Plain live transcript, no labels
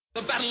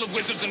battle of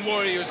wizards and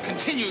warriors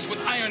continues with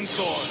iron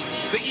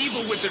swords. The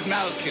evil wizard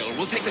Malkil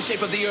will take the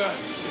shape of the earth,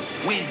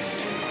 wind,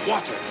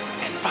 water,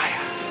 and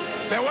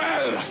fire.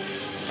 Farewell!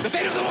 The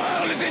fate of the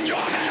world is in your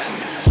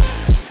hands!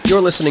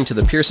 You're listening to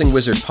the Piercing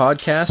Wizard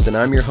podcast, and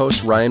I'm your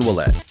host, Ryan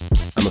Willett.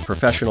 I'm a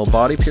professional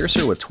body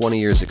piercer with 20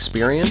 years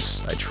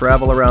experience. I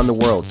travel around the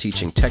world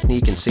teaching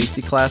technique and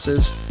safety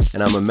classes,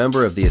 and I'm a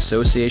member of the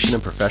Association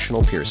of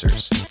Professional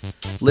Piercers.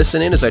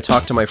 Listen in as I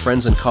talk to my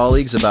friends and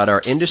colleagues about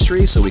our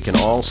industry so we can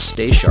all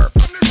stay sharp.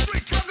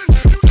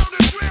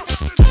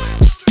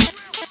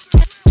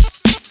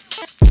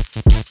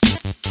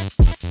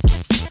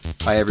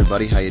 Hi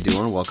everybody, how you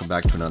doing? Welcome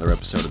back to another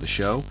episode of the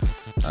show.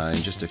 In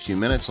just a few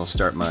minutes, I'll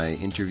start my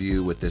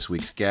interview with this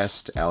week's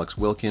guest, Alex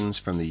Wilkins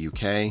from the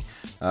UK.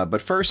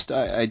 But first,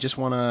 I just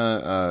want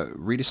to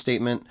read a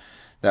statement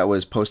that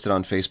was posted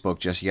on Facebook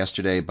just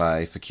yesterday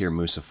by Fakir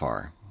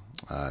Musafar.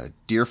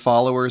 Dear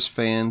followers,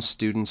 fans,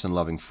 students, and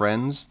loving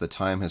friends, the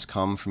time has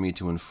come for me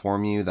to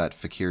inform you that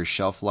Fakir's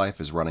shelf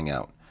life is running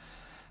out.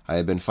 I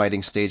have been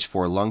fighting stage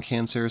 4 lung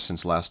cancer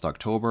since last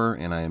October,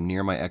 and I am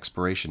near my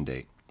expiration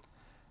date.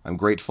 I'm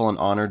grateful and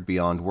honored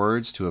beyond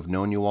words to have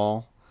known you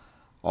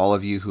all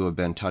of you who have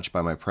been touched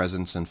by my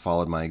presence and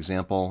followed my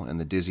example, and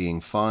the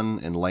dizzying fun,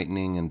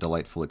 enlightening, and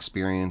delightful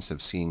experience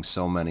of seeing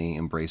so many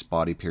embrace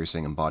body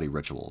piercing and body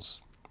rituals.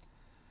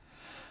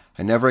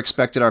 I never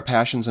expected our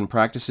passions and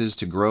practices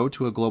to grow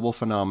to a global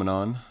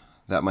phenomenon,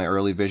 that my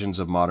early visions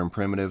of modern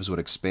primitives would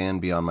expand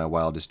beyond my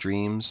wildest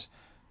dreams.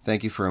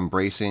 Thank you for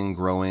embracing,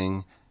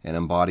 growing, and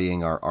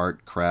embodying our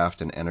art,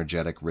 craft, and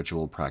energetic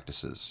ritual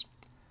practices.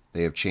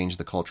 They have changed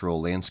the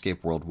cultural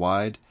landscape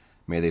worldwide.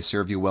 May they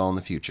serve you well in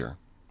the future.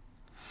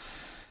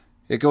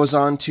 It goes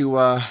on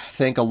to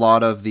thank a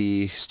lot of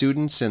the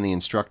students and the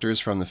instructors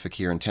from the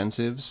Fakir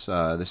Intensives.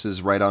 This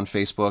is right on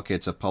Facebook.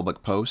 It's a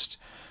public post.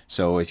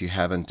 So if you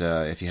haven't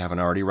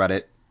already read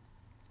it,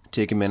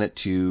 take a minute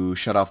to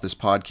shut off this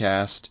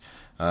podcast,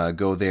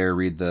 go there,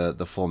 read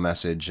the full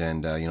message,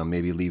 and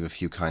maybe leave a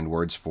few kind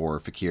words for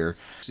Fakir.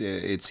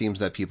 It seems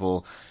that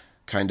people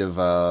kind of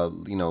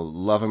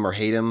love him or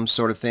hate him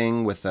sort of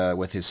thing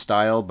with his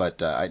style,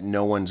 but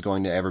no one's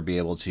going to ever be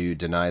able to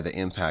deny the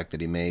impact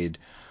that he made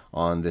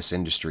on this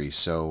industry.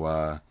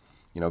 So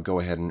go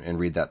ahead and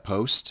read that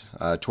post.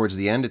 Towards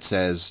the end it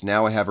says,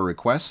 "Now I have a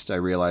request. I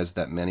realize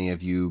that many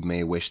of you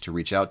may wish to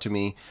reach out to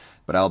me,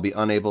 but I'll be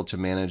unable to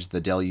manage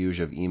the deluge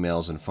of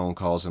emails and phone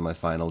calls in my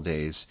final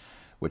days,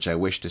 which I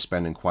wish to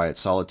spend in quiet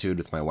solitude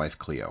with my wife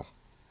Cleo.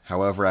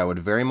 However, I would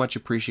very much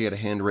appreciate a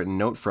handwritten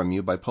note from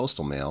you by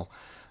postal mail.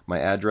 My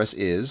address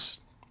is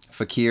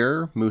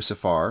Fakir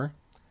Musafar,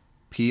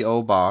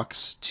 P.O.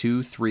 Box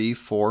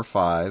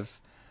 2345,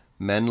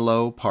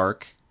 Menlo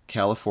Park,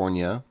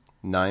 California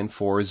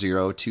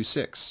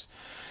 94026.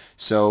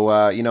 So,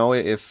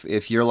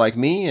 if you're like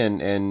me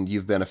and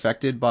you've been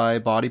affected by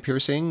body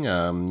piercing,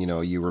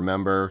 you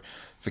remember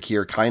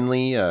Fakir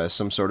kindly,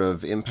 some sort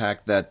of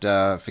impact that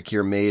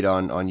Fakir made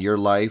on your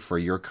life or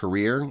your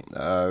career,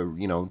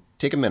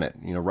 take a minute,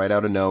 write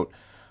out a note,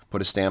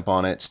 put a stamp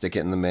on it, stick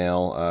it in the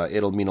mail.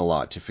 It'll mean a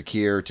lot to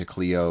Fakir, to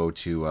Cleo,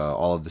 to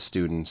all of the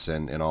students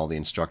and all the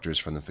instructors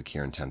from the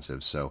Fakir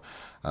Intensive. So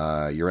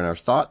you're in our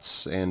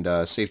thoughts, and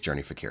safe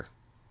journey, Fakir.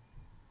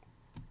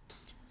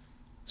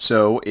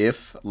 So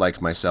if,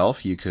 like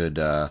myself, you could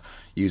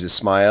use a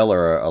smile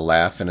or a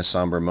laugh in a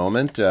somber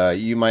moment,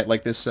 you might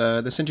like this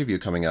interview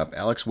coming up.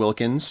 Alex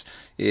Wilkins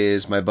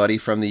is my buddy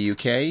from the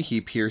UK.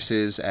 He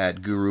pierces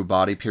at Guru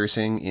Body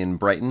Piercing in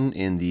Brighton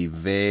in the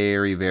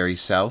very, very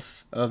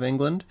south of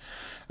England.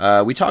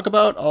 We talk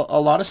about a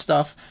lot of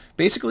stuff.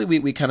 Basically,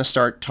 we kind of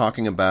start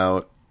talking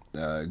about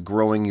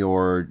growing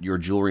your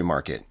jewelry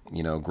market,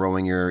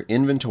 growing your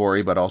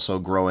inventory, but also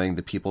growing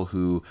the people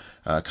who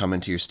come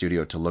into your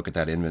studio to look at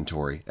that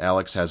inventory.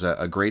 Alex has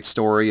a great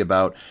story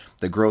about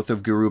the growth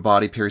of Guru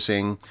Body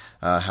Piercing,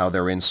 how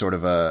they're in sort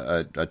of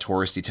a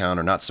touristy town,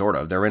 or not sort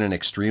of, they're in an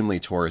extremely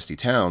touristy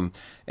town,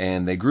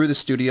 and they grew the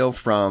studio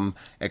from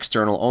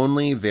external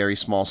only, very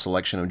small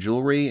selection of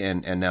jewelry,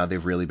 and now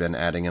they've really been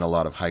adding in a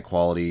lot of high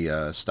quality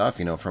stuff,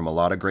 from a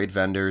lot of great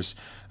vendors,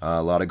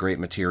 a lot of great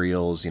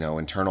materials,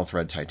 internal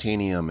thread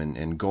titanium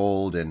and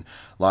gold, and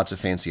lots of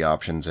fancy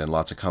options and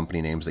lots of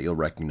company names that you'll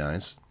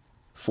recognize.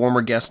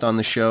 Former guest on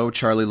the show,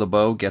 Charlie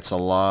LeBeau, gets a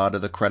lot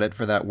of the credit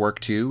for that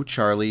work too.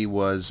 Charlie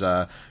was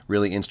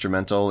really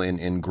instrumental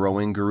in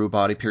growing Guru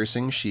Body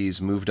Piercing.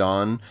 She's moved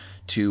on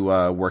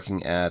to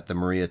working at the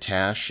Maria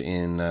Tash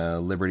in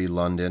Liberty,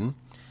 London,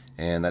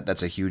 and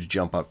that's a huge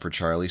jump up for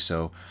Charlie.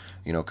 So,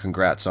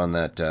 congrats on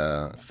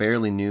that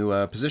fairly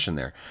new position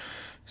there.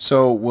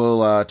 So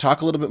we'll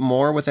talk a little bit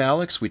more with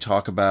Alex. We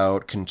talk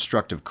about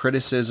constructive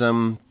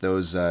criticism.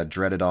 Those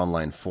dreaded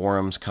online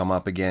forums come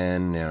up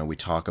again. We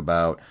talk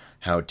about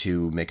how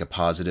to make a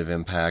positive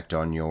impact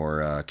on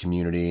your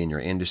community and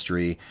your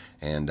industry,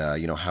 and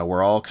how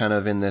we're all kind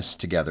of in this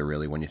together,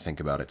 really, when you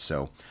think about it.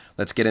 So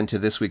let's get into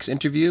this week's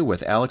interview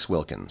with Alex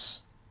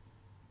Wilkins.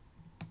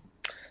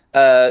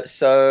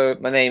 So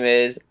my name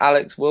is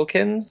Alex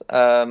Wilkins.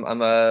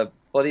 I'm a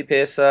body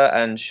piercer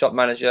and shop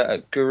manager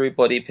at Guru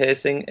Body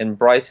Piercing in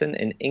Brighton,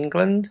 in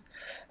England.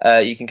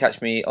 You can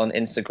catch me on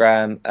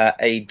Instagram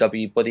at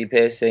AW Body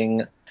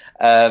Piercing,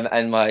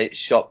 and my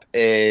shop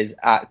is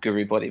at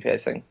Guru Body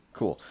Piercing.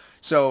 Cool.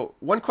 So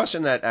one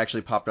question that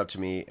actually popped up to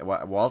me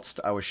whilst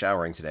I was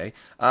showering today,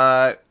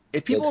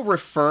 if people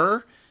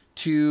refer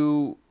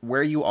to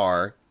where you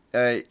are,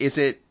 is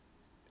it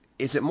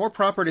more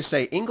proper to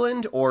say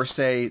England or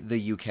say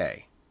the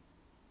UK?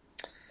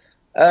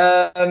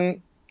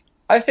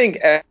 I think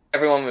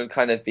everyone would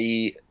kind of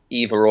be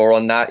either or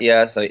on that,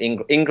 yeah. So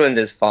England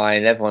is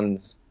fine. I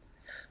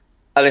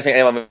don't think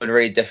anyone would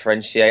really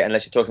differentiate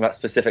unless you're talking about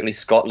specifically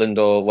Scotland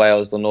or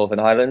Wales or Northern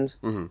Ireland.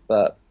 Mm-hmm.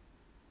 But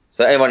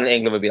so anyone in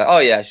England would be like, oh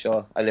yeah,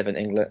 sure, I live in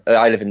England.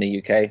 I live in the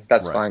UK.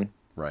 That's Right. fine.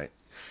 Right.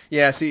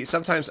 Yeah. See,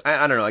 sometimes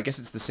I don't know. I guess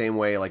it's the same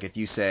way. Like if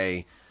you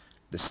say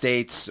the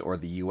States or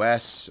the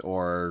U.S.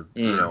 or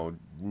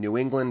New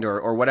England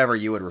or whatever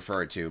you would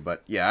refer it to.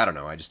 But yeah, I don't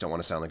know. I just don't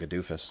want to sound like a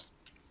doofus.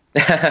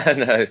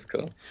 No, it's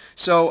cool.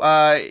 So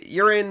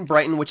you're in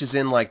Brighton, which is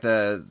in like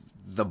the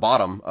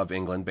bottom of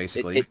England,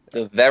 basically. It's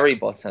the very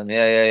bottom.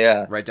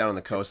 Yeah. Right down on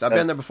the coast. I've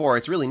been there before.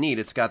 It's really neat.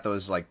 It's got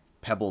those like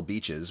pebble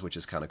beaches, which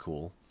is kind of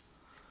cool.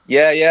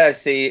 Yeah.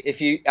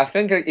 See, I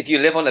think if you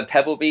live on a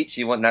pebble beach,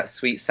 you want that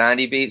sweet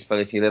sandy beach. But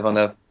if you live on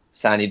a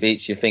sandy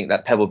beach, you think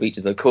that pebble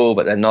beaches are cool,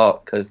 but they're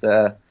not because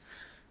pebbles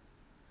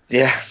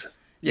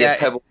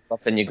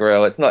up in your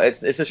grill. It's not.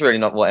 It's just really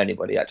not what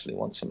anybody actually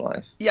wants from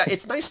life. Yeah,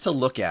 it's nice to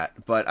look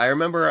at, but I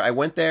remember I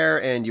went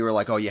there and you were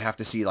like, "Oh, you have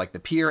to see like the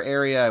pier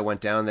area." I went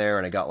down there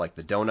and I got like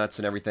the donuts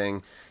and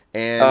everything.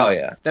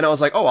 And then I was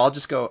like, "Oh,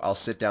 I'll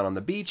sit down on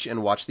the beach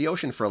and watch the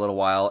ocean for a little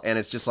while." And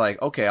it's just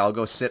like, "Okay, I'll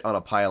go sit on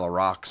a pile of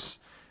rocks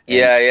and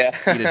Yeah.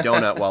 eat a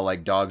donut while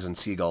like dogs and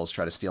seagulls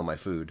try to steal my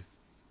food."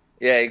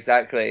 Yeah,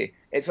 exactly.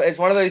 It's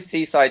one of those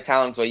seaside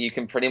towns where you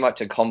can pretty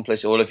much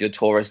accomplish all of your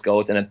tourist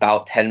goals in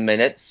about 10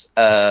 minutes.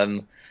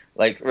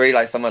 Like really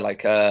like somewhere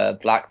like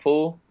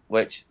Blackpool,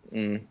 which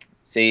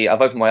see,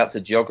 I've opened my up to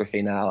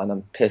geography now and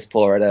I'm piss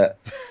poor at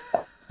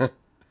it.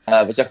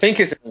 Which I think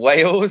is in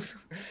Wales.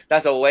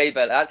 That's a way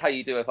better. That's how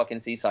you do a fucking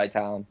seaside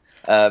town.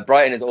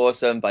 Brighton is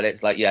awesome, but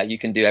it's like, yeah, you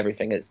can do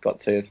everything it's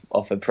got to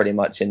offer pretty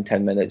much in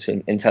 10 minutes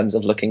in terms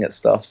of looking at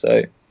stuff.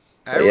 So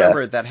I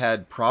remember that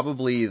had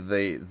probably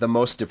the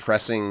most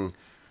depressing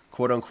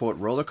quote unquote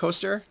roller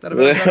coaster that I've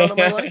ever been on in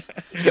my life.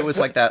 It was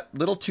like that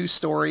little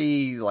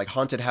 2-story like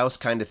haunted house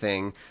kind of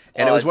thing,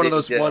 and it was one of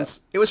those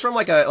ones. It was from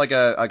like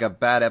a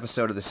bad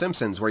episode of The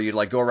Simpsons where you'd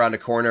like go around a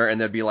corner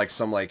and there'd be like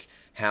some like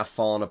half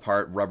fallen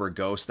apart rubber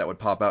ghost that would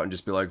pop out and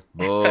just be like,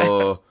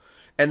 "Boo,"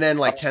 and then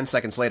like 10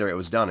 seconds later it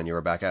was done and you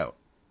were back out.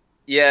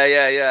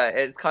 Yeah.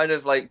 It's kind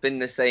of like been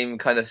the same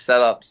kind of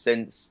setup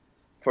since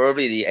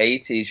probably the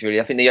 80s,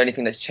 really. I think the only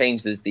thing that's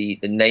changed is the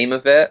name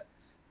of it.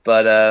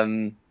 But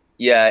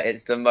yeah,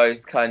 it's the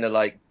most kind of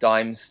like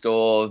dime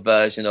store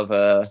version of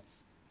a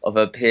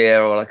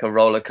pier or like a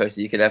roller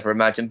coaster you could ever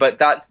imagine. But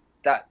that's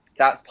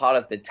part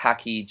of the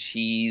tacky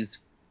cheese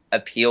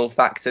appeal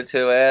factor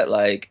to it.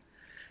 Like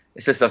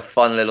it's just a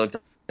fun little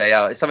day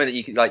out. It's something that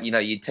you could like,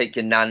 you take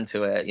your nan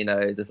to it,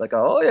 it's just like,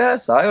 oh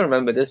yes, I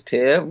remember this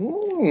pier,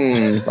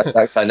 like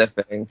that kind of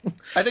thing.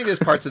 I think there's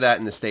parts of that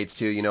in the States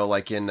too,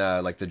 like in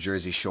like the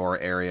Jersey Shore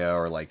area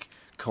or like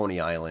Coney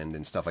Island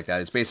and stuff like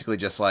that. It's basically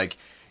just like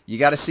you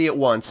got to see it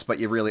once, but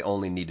you really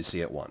only need to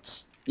see it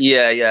once.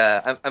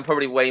 Yeah. And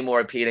probably way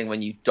more appealing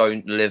when you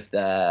don't live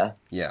there.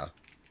 Yeah.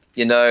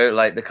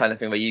 Like the kind of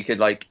thing where you could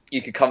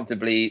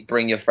comfortably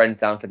bring your friends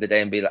down for the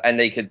day and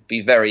they could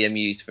be very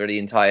amused for the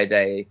entire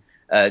day,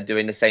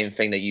 doing the same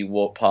thing that you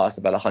walk past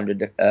about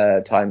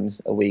 100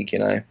 times a week.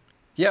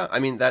 Yeah, I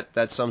mean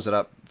that sums it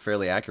up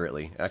fairly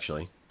accurately,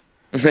 actually.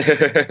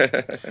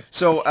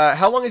 So,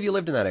 how long have you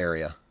lived in that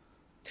area?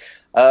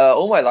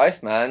 All my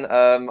life, man.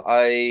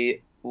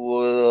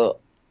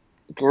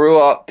 Grew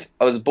up.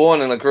 I was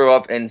born and I grew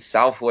up in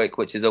Southwick,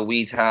 which is a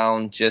wee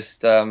town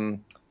just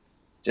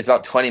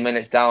about 20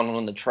 minutes down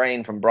on the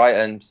train from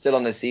Brighton, still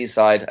on the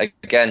seaside,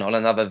 again on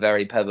another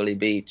very pebbly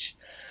beach.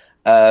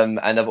 And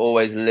I've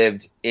always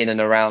lived in and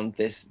around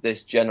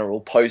this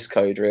general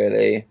postcode,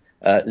 really.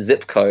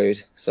 Zip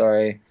code,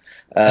 sorry.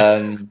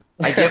 I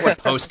get what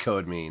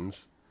postcode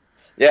means.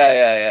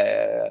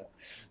 Yeah.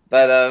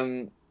 But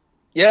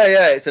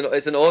yeah,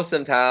 it's an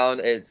awesome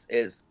town.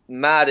 It's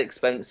mad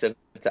expensive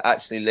to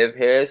actually live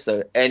here.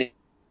 So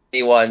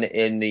anyone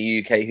in the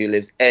UK who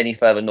lives any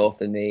further north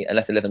than me,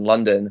 unless they live in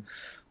London,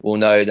 will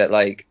know that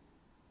like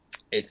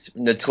it's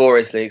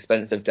notoriously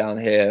expensive down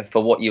here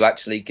for what you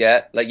actually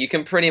get. Like you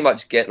can pretty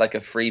much get like a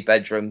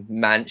 3-bedroom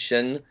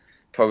mansion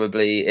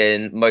probably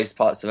in most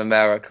parts of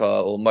America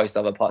or most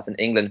other parts in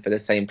England for the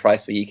same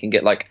price, where you can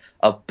get like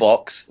a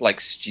box like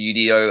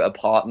studio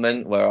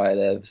apartment where I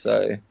live.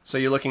 So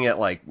you're looking at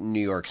like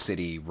New York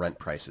City rent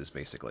prices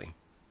basically.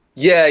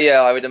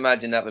 Yeah, I would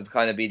imagine that would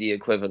kind of be the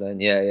equivalent.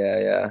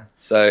 Yeah.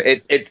 So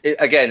it's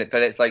again,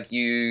 but it's like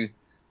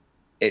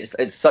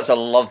it's such a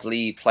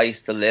lovely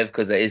place to live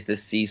because it is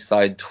this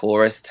seaside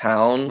tourist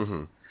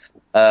town,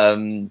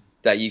 Mm-hmm.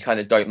 that you kind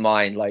of don't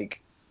mind like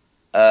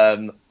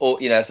All,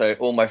 so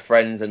all my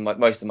friends and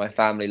most of my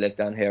family live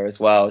down here as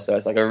well. So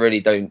it's like I really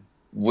don't.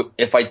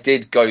 If I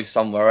did go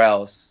somewhere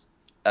else,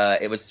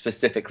 it would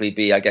specifically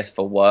be, I guess,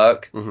 for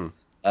work.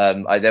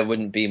 Mm-hmm. There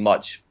wouldn't be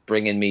much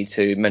bringing me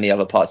to many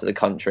other parts of the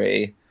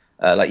country.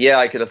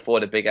 I could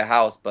afford a bigger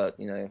house, but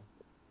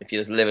if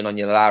you're just living on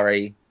your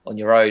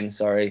own,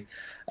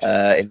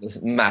 in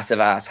this massive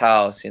ass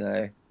house,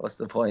 what's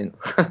the point?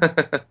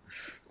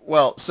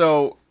 Well,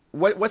 so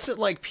what's it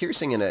like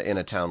piercing in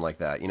a town like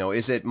that?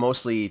 Is it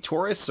mostly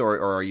tourists, or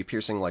are you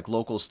piercing like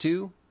locals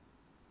too?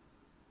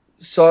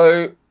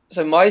 So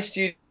my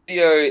studio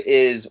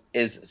is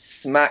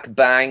smack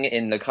bang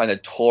in the kind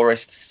of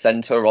tourist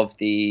center of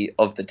the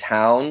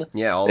town.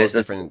 Yeah, all those There's a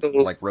different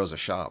little, like rows of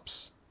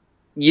shops.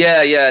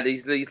 yeah,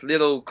 these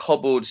little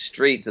cobbled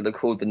streets that are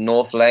called the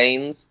North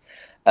Lanes.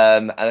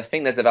 And I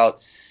think there's about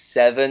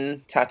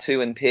 7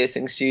 tattoo and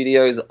piercing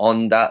studios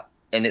on that,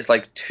 and it's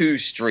like 2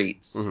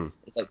 streets. Mm-hmm.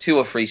 It's like 2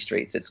 or 3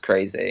 streets. It's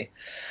crazy.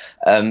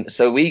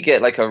 So we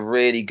get like a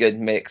really good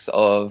mix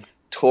of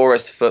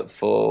tourist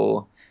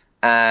footfall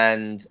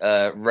and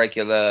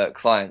regular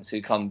clients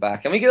who come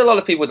back, and we get a lot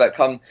of people that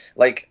come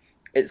like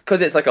it's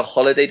because it's like a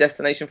holiday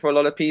destination for a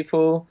lot of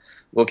people.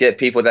 We'll get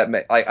people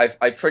that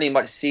I pretty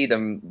much see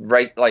them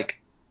like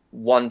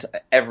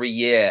every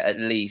year at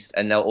least,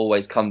 and they'll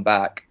always come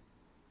back.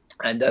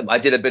 And I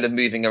did a bit of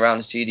moving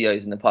around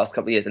studios in the past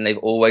couple of years, and they've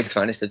always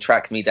managed to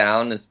track me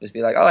down and just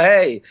be like, "Oh,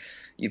 hey,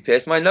 you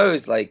pierced my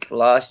nose like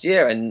last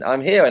year, and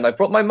I'm here, and I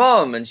brought my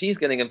mom, and she's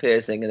getting a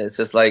piercing." And it's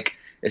just like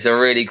it's a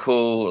really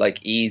cool, like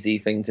easy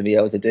thing to be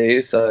able to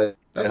do. So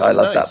That I sounds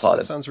love that nice. part That of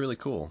it. sounds really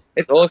cool.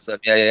 It's awesome.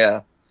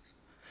 Yeah.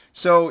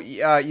 So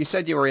you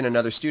said you were in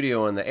another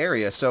studio in the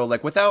area. So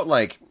like without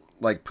like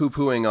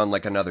poo-pooing on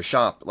like another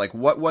shop, like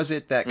what was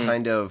it that Mm.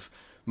 kind of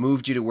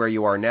moved you to where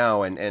you are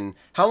now? And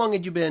how long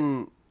had you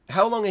been?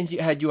 How long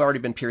had you already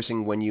been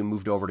piercing when you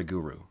moved over to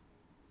Guru?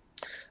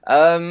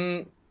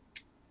 Um.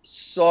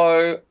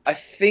 So I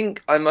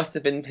think I must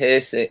have been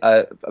piercing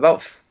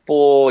about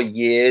 4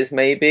 years,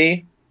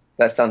 maybe.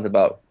 That sounds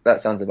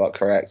about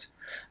correct.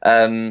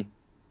 Um.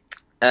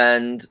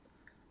 And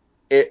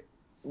it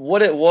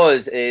what it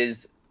was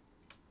is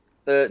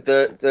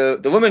the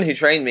woman who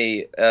trained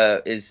me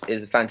is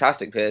a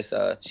fantastic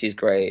piercer. She's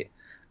great.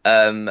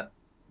 Um,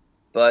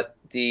 but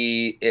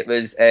the it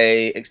was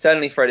a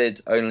externally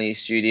threaded only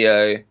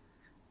studio,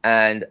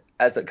 and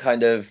as a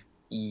kind of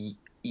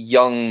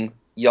young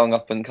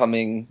up and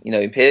coming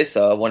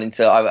piercer,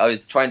 I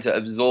was trying to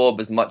absorb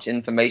as much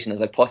information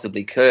as I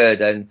possibly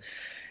could, and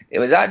it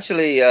was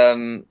actually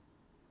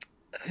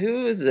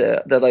who was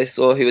it that I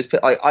saw who was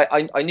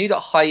I knew that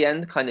high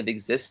end kind of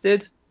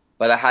existed,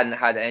 but I hadn't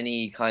had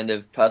any kind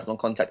of personal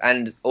contact.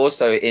 And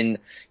also you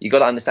got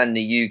to understand, in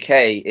the UK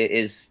it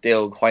is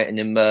still quite an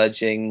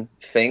emerging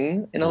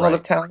thing in a lot Right.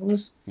 of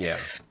towns. Yeah.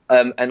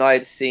 And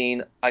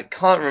I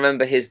can't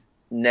remember his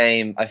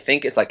name. I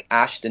think it's like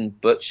Ashton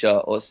Butcher,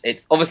 or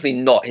it's obviously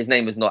not. His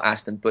name was not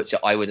Ashton Butcher,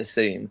 I would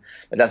assume,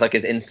 but that's like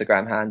his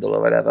Instagram handle or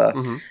whatever.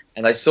 Mm-hmm.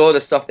 And I saw the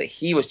stuff that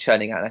he was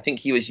churning out, and I think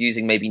he was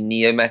using maybe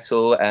Neo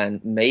Metal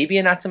and maybe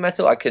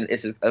Anatometal.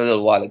 It's a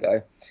little while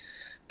ago.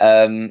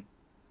 Um,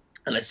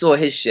 and I saw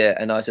his shit,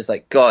 and I was just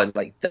like, God,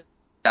 like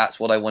that's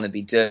what I want to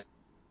be doing.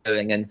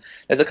 And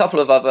there's a couple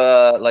of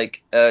other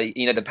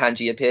the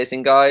Pangea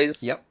piercing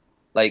guys, Yep.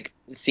 like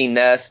seen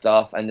their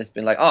stuff and just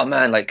been like, oh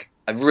man, like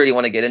I really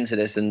want to get into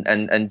this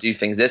and do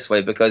things this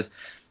way, because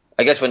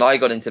I guess when I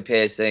got into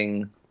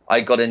piercing,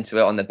 I got into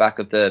it on the back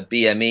of the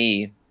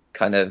BME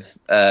kind of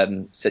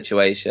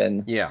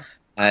situation, Yeah.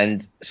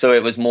 and so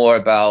it was more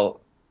about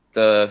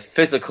the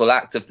physical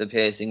act of the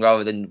piercing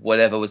rather than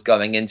whatever was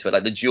going into it.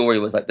 Like the jewelry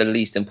was like the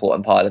least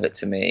important part of it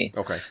to me.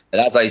 Okay. And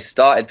as I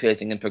started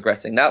piercing and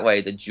progressing that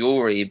way, the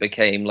jewelry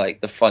became like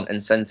the front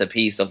and center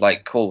piece of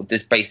like, cool,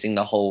 just basing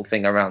the whole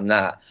thing around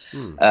that.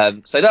 Hmm.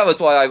 So that was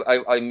why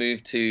I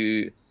moved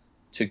to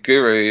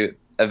Guru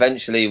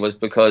eventually, was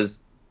because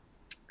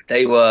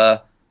they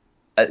were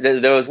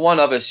there was one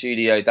other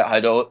studio that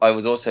I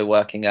was also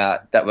working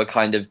at that were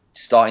kind of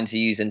starting to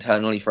use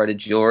internally threaded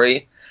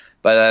jewelry,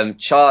 but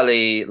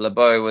Charlie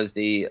LeBeau was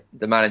the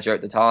manager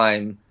at the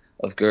time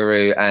of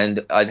Guru,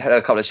 and I'd had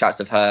a couple of chats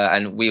with her,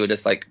 and we were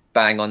just like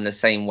bang on the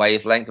same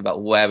wavelength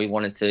about where we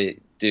wanted to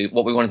do,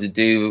 what we wanted to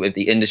do with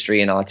the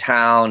industry in our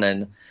town,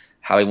 and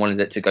how we wanted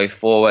it to go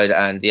forward.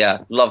 And yeah,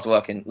 loved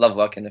working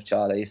with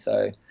Charlie.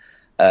 So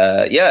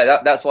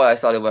that's why I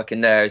started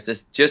working there.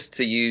 Is just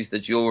to use the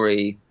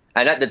jewelry.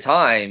 And at the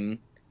time,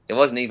 it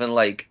wasn't even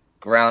like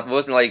ground. It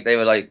wasn't like they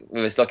were like we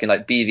were stuck in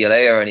like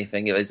BVLA or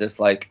anything. It was just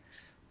like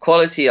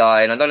Quality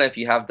Eye. And I don't know if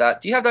you have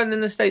that. Do you have that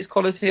in the States,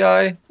 Quality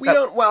Eye? We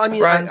don't. Well, I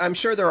mean, Brand? I'm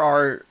sure there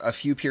are a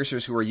few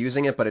piercers who are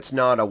using it, but it's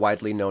not a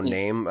widely known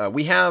name.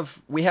 We have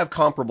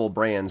comparable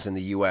brands in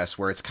the U.S.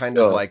 where it's kind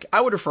of Sure. like,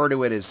 I would refer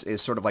to it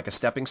as sort of like a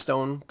stepping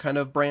stone kind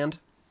of brand.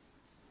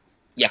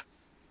 Yeah.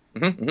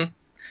 hmm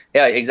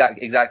Yeah,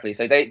 exactly.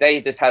 So they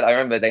just had. I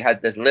remember they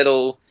had this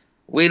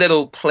wee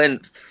little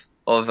plinth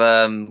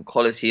of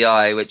Quality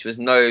Eye, which was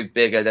no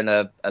bigger than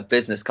a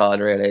business card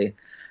really.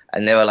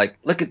 and they were like,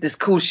 look at this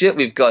cool shit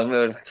we've got, and we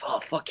were like, oh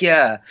fuck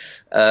yeah.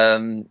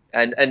 And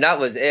that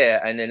was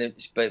it. And then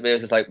but it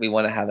was just like, we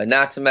want to have a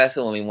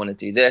Natametal, and we want to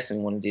do this and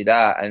we want to do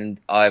that, and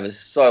I was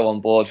so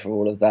on board for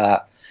all of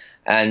that.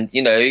 And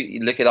you know,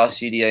 you look at our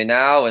studio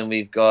now, and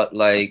we've got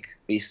like,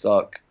 we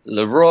stock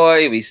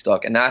Leroy, we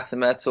stock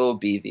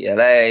Anatometal,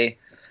 BVLA,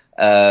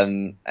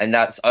 and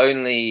that's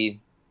only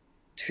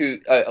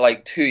 2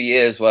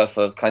 years worth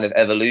of kind of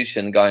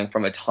evolution, going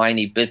from a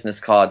tiny business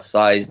card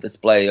size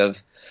display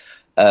of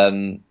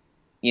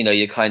you know,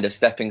 your kind of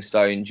stepping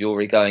stone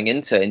jewelry going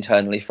into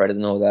internally threaded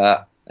and all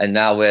that, and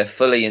now we're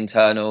fully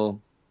internal,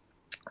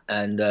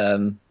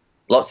 and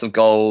lots of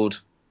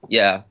gold,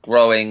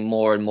 growing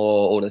more and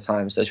more all the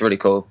time, so it's really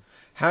cool.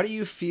 How do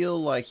you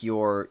feel like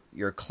your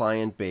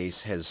client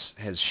base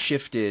has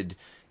shifted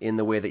in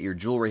the way that your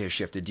jewelry has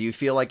shifted? Do you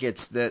feel like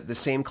it's the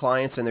same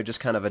clients and they're just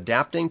kind of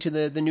adapting to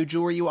the new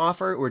jewelry you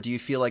offer, or do you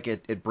feel like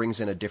it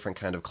brings in a different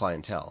kind of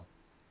clientele?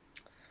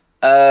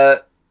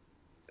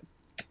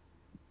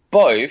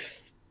 Both.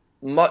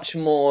 Much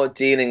more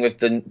dealing with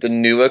the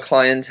newer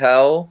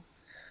clientele.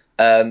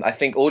 I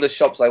think all the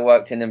shops I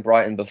worked in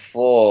Brighton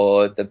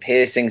before, the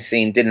piercing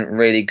scene didn't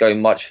really go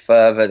much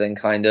further than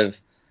kind of,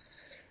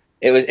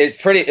 it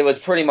was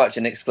pretty much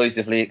an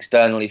exclusively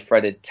externally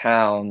threaded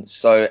town.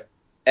 So,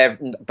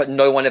 but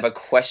no one ever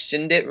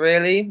questioned it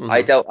really. Mm-hmm.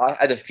 I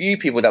had a few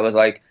people that was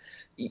like,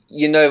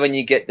 you know, when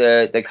you get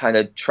the kind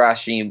of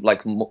trashy,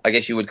 like, I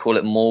guess you would call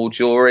it mall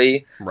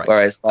jewelry, right,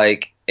 where it's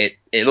like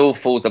it all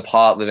falls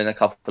apart within a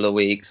couple of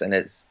weeks, and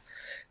it's,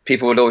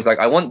 people would always like,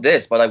 I want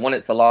this, but I want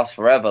it to last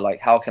forever. Like,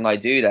 how can I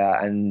do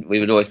that? And we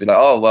would always be like,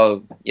 oh,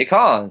 well, you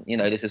can't. You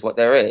know, this is what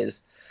there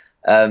is.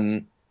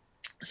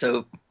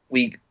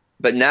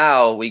 But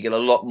now we get a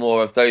lot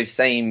more of those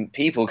same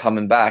people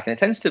coming back, and it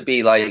tends to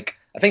be like,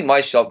 I think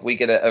my shop, we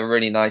get a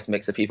really nice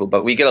mix of people,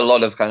 but we get a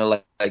lot of kind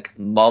of like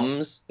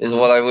mums is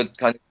what I would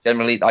kind of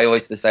generally, I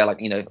always just say,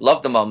 like, you know,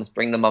 love the mums,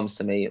 bring the mums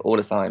to me all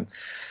the time.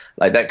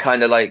 Like that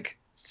kind of like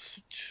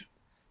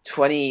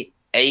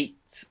 28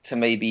 to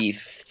maybe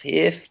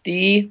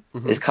 50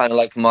 is kind of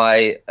like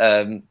my,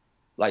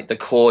 like the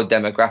core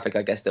demographic,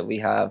 I guess, that we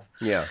have.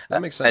 Yeah,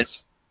 that makes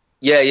sense.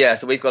 Yeah.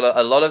 So we've got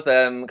a lot of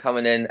them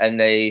coming in,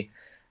 and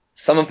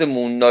some of them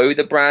will know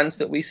the brands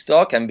that we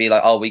stock and be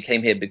like, oh, we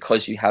came here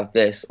because you have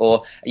this.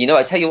 Or, you know,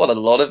 I tell you what, a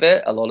lot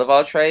of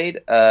our trade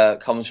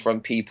comes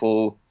from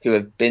people who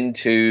have been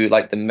to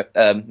like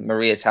the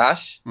Maria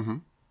Tash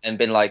and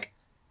been like,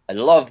 I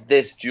love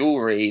this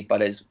jewelry,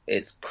 but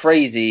it's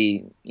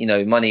crazy, you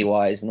know, money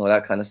wise and all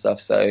that kind of stuff.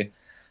 So,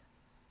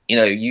 you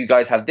know, you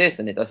guys have this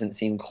and it doesn't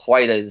seem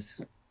quite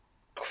as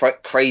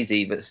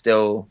crazy, but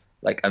still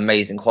like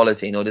amazing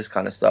quality and all this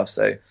kind of stuff.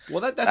 So, well,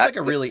 that's like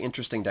a really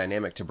interesting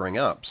dynamic to bring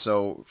up.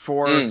 So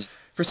for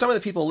some of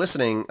the people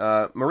listening,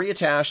 Maria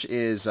Tash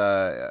is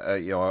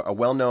a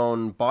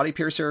well-known body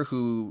piercer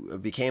who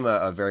became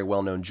a very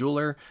well-known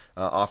jeweler.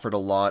 Offered a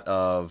lot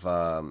of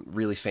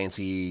really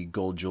fancy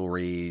gold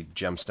jewelry,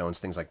 gemstones,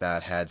 things like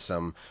that. Had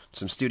some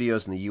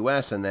studios in the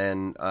U.S. and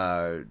then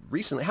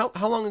recently, how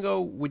long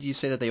ago would you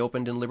say that they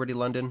opened in Liberty,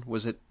 London?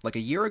 Was it like a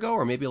year ago,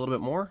 or maybe a little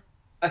bit more?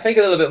 I think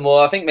a little bit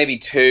more. I think maybe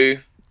 2.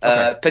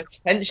 Okay.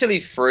 Potentially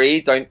 3.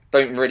 Don't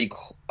really.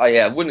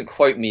 Wouldn't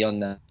quote me on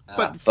that. But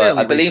But I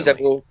fairly believe that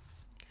recently.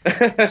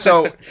 will.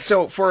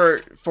 So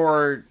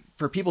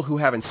for people who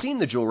haven't seen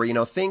the jewelry, you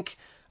know, think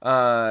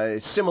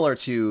similar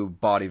to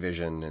Body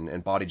Vision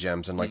and Body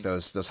Gems and like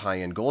those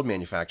high-end gold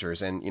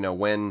manufacturers. And you know,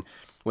 when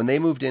they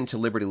moved into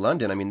Liberty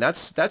London, I mean,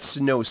 that's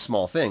no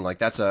small thing. Like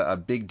that's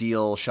a big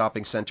deal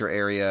shopping center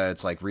area.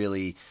 It's like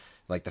really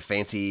like the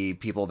fancy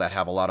people that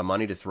have a lot of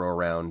money to throw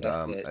around.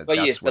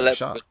 That's where they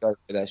shop. Go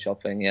for their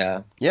shopping.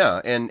 Yeah.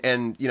 Yeah,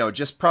 and you know,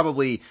 just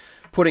probably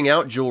putting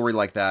out jewelry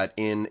like that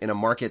in a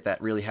market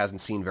that really hasn't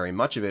seen very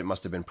much of it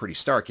must have been pretty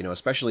stark, you know,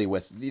 especially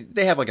with,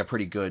 they have like a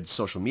pretty good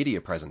social media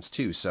presence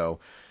too. So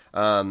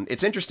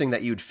it's interesting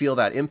that you'd feel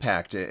that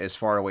impact as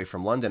far away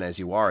from London as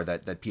you are,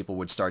 that people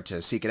would start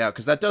to seek it out,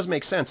 because that does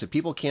make sense. If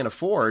people can't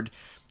afford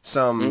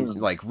some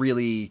like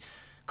really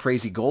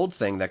crazy gold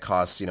thing that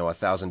costs, you know,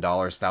 $1,000,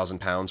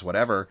 £1,000,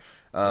 whatever,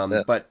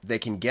 but they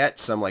can get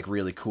some like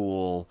really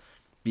cool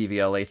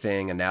BVLA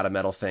thing, a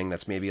Natametal thing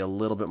that's maybe a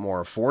little bit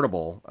more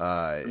affordable.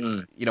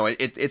 You know,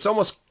 it's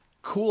almost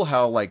cool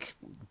how like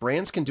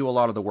brands can do a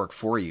lot of the work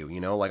for you. You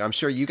know, like I'm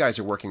sure you guys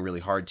are working really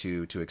hard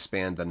to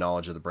expand the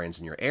knowledge of the brands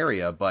in your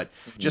area, but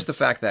just the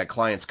fact that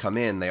clients come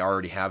in, they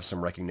already have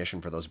some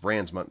recognition for those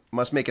brands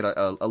must make it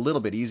a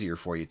little bit easier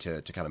for you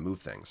to kind of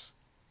move things.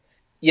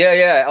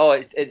 Yeah. Oh,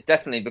 it's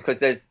definitely,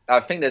 because I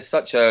think there's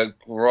such a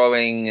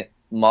growing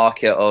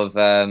market of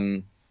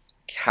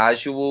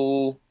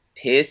casual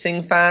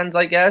piercing fans,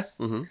 I guess,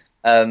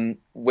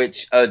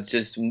 which are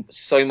just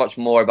so much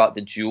more about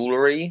the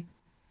jewelry.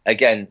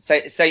 Again,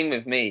 same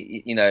with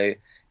me. You know,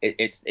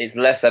 it's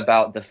less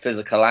about the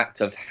physical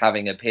act of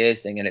having a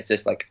piercing, and it's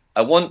just like,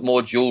 I want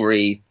more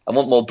jewelry, I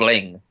want more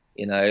bling.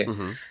 You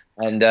know,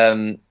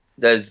 and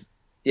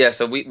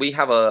so we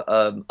have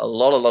a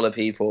lot of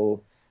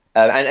people,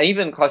 and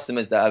even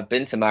customers that have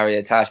been to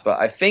Maria Tash, but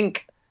I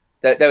think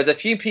there was a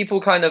few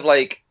people kind of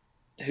like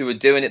who were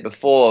doing it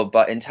before,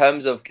 but in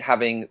terms of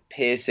having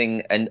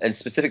piercing and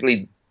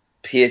specifically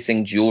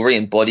piercing jewelry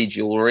and body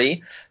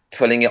jewelry,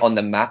 putting it on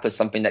the map as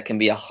something that can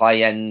be a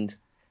high-end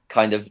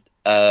kind of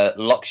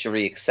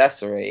luxury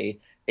accessory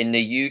in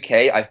the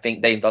UK, I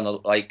think they've done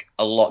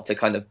a lot to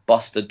kind of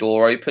bust the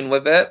door open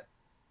with it.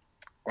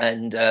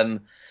 And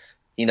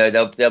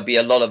there'll be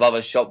a lot of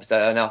other shops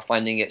that are now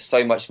finding it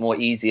so much more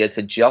easier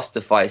to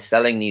justify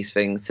selling these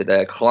things to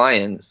their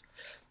clients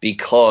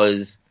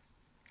because,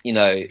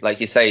 like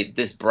you say,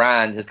 this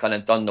brand has kind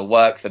of done the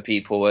work for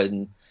people,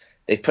 and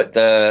they put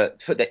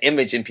the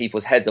image in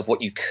people's heads of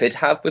what you could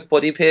have with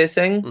body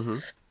piercing. Mm-hmm.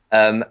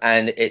 And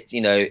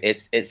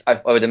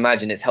I would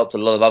imagine it's helped a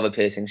lot of other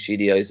piercing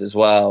studios as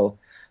well.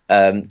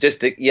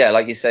 Just to,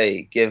 like you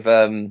say, give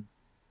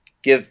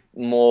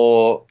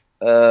more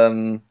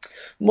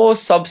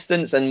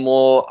substance and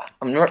more.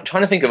 I'm not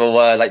trying to think of a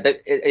word like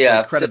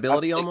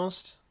credibility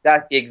almost.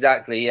 That's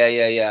exactly,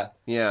 yeah.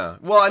 Yeah.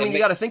 Well, I mean, you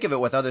got to think of it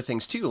with other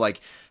things too. Like,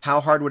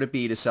 how hard would it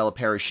be to sell a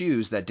pair of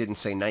shoes that didn't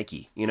say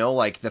Nike?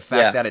 Like the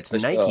fact that it's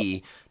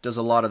Nike does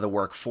a lot of the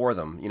work for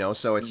them.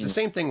 So it's the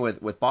same thing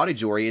with body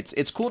jewelry.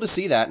 It's cool to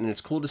see that, and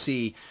it's cool to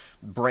see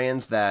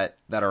brands that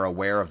are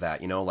aware of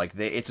that. Like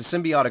it's a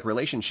symbiotic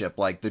relationship.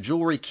 Like the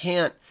jewelry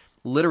can't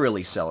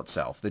literally sell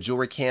itself. The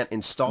jewelry can't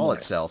install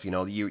itself.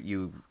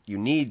 You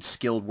need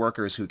skilled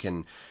workers who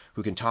can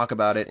talk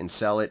about it and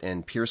sell it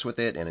and pierce with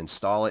it and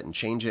install it and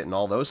change it and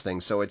all those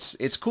things. So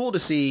it's cool to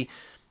see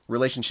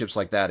relationships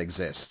like that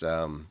exist.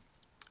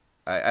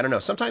 I don't know.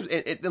 Sometimes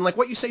and like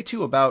what you say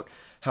too about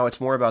how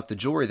it's more about the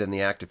jewelry than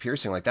the act of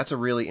piercing. Like that's a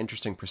really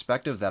interesting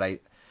perspective that I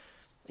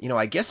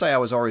guess I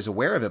was always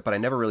aware of it, but I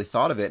never really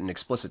thought of it in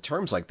explicit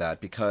terms like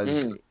that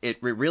because it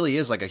really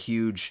is like a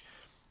huge,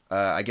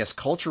 I guess,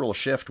 cultural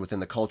shift within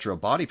the culture of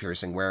body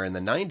piercing, where in the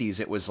 90s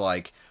it was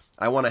like,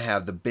 I want to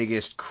have the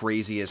biggest,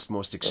 craziest,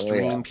 most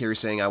extreme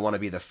piercing. I want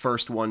to be the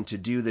first one to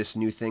do this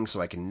new thing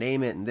so I can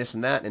name it and this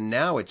and that. And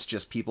now it's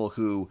just people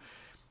who,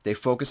 they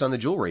focus on the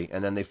jewelry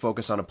and then they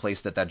focus on a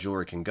place that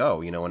jewelry can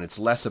go, and it's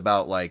less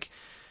about like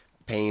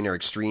pain or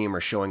extreme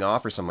or showing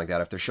off or something like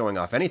that. If they're showing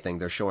off anything,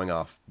 they're showing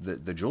off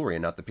the jewelry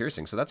and not the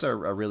piercing. So that's a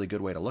really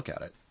good way to look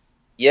at it.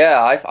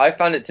 Yeah, I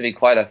found it to be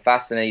quite a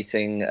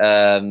fascinating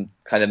kind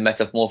of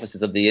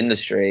metamorphosis of the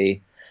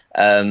industry.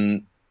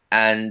 And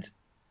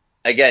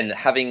again,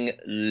 having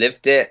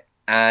lived it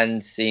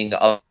and seeing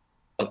how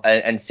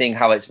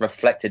it's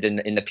reflected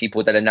in the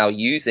people that are now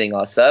using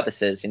our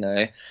services,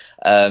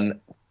 I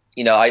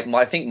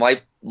think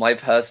my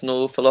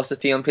personal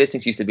philosophy on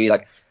piercings used to be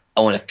like, I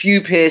want a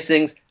few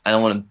piercings and I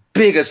want them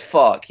big as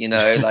fuck,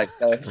 like.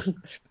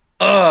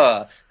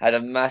 Had a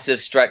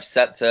massive stretch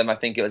septum. I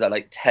think it was at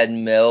like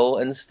 10 mil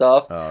and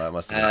stuff. Oh, that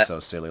must have been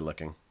so silly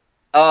looking.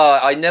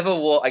 I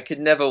could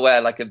never wear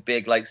like a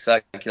big like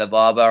circular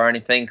barber or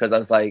anything because I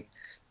was like,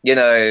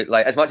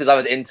 like as much as I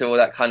was into all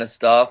that kind of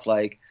stuff,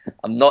 like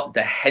I'm not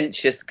the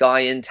henchiest guy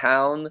in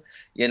town,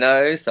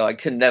 so I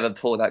could never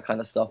pull that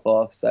kind of stuff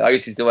off. So I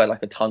used to wear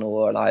like a tunnel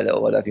or an eyelet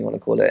or whatever you want to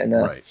call it.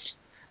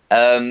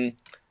 Right.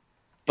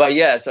 But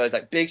yeah, so it's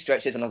like big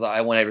stretches, and I was like,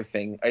 I want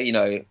everything,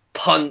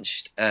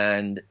 punched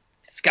and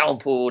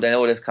scalpeled and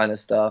all this kind of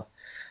stuff.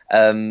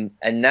 And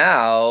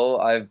now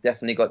I've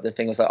definitely got the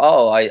thing. It's like,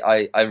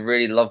 I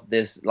really love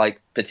this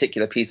like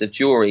particular piece of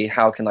jewelry.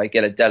 How can I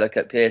get a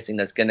delicate piercing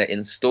that's going to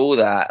install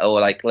that,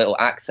 or like little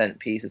accent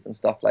pieces and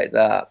stuff like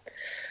that?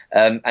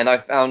 And I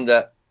found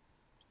that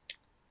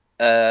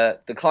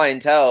the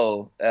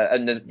clientele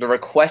and the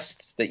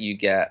requests that you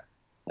get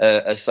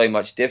are so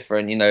much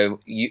different.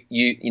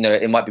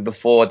 It might be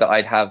before that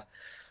I'd have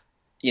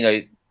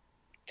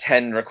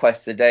 10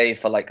 requests a day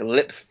for like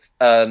lip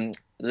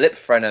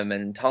frenum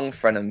and tongue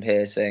frenum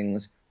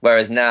piercings,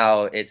 whereas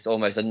now it's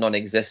almost a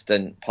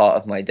non-existent part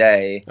of my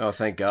day. Oh,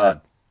 thank God.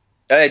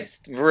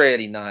 It's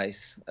really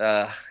nice.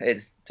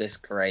 It's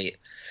just great.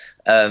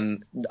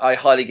 I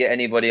hardly get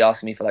anybody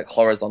asking me for like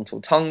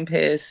horizontal tongue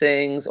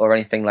piercings or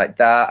anything like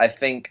that. I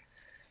think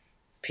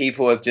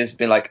people have just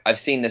been like, I've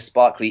seen this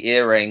sparkly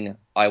earring.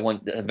 I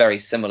want a very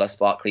similar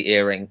sparkly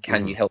earring.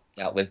 Can you help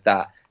me out with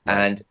that?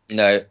 Right.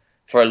 And,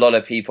 for a lot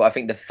of people, I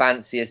think the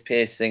fanciest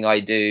piercing I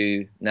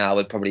do now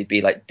would probably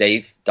be like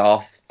Dave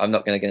Daff. I'm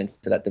not going to get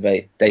into that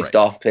debate. Dave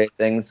Daff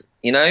piercings,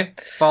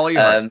 Follow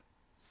your heart.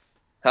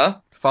 Huh?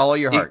 Follow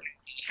your heart.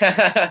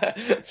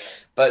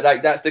 But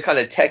like that's the kind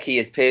of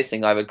techiest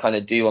piercing I would kind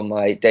of do on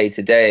my day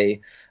to day.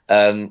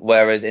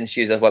 Whereas in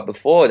shoes I've worked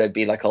before, there'd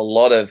be like a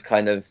lot of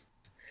kind of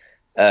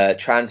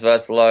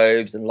transverse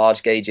lobes and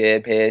large gauge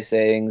ear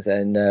piercings,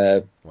 and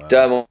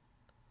dermal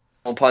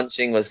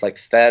punching was like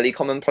fairly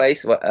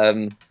commonplace.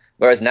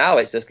 Whereas now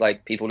it's just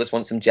like people just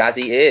want some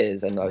jazzy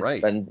ears, and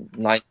and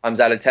 9 times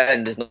out of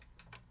 10 there's not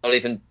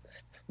even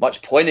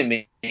much point in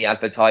me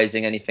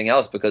advertising anything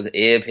else because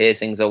ear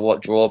piercings are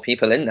what draw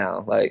people in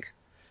now. Like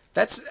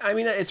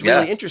it's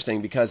really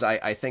interesting because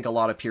I think a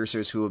lot of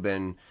piercers who have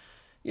been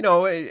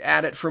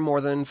at it for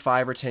more than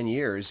 5 or 10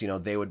 years,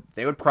 they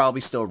would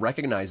probably still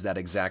recognize that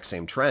exact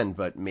same trend,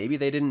 but maybe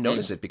they didn't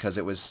notice it because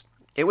it was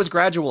it was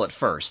gradual at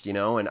first,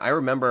 and I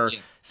remember Yeah.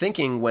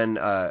 thinking when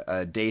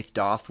Daith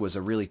Doth was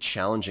a really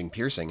challenging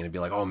piercing, and it'd be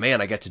like, oh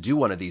man, I get to do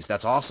one of these.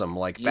 That's awesome.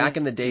 Like back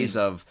in the days Mm.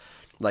 of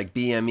like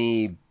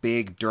BME,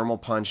 big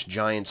dermal punch,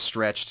 giant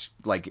stretched,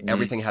 like Mm.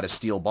 everything had a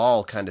steel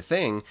ball kind of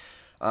thing.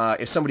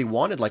 If somebody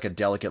wanted like a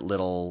delicate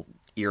little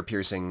ear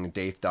piercing,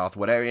 Daith Doth,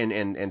 whatever,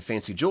 and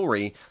fancy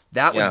jewelry,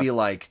 that would Yeah, be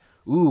like,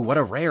 ooh, what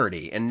a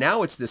rarity. And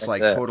now it's this that's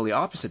like it. totally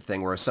opposite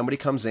thing where somebody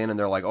comes in and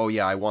they're like, oh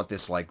yeah, I want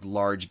this like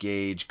large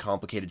gauge,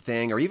 complicated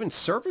thing, or even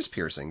surface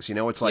piercings.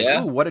 It's like, ooh,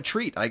 Yeah, what a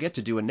treat. I get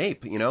to do a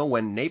nape,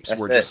 when napes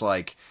that's were it. just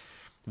like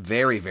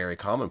very, very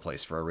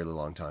commonplace for a really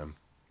long time.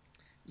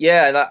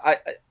 Yeah, and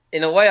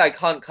in a way, I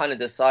can't kind of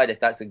decide if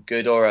that's a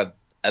good or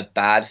a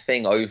bad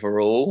thing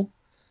overall.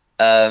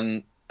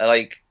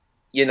 Like,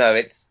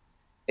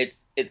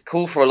 it's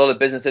cool for a lot of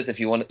businesses if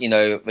you want,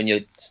 when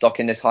you're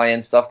stocking this high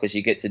end stuff because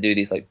you get to do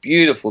these like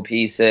beautiful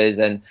pieces,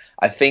 and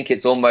I think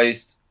it's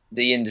almost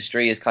the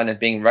industry is kind of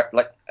being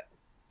like,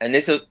 and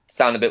this will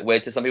sound a bit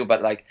weird to some people,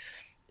 but like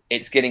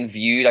it's getting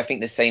viewed, I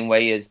think, the same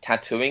way as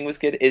tattooing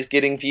is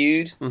getting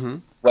viewed. Mm-hmm.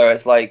 Where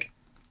it's like,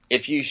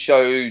 if you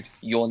showed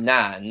your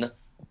nan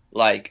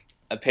like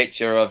a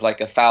picture of like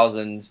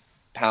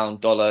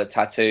 £1,000 dollar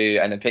tattoo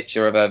and a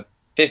picture of a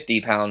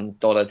 £50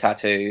 dollar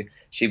tattoo,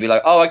 she'd be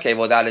like, oh, okay,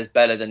 well that is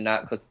better than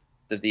that because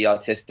of the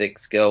artistic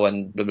skill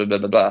and blah blah blah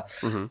blah blah.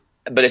 Mm-hmm.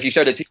 But if you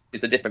showed her two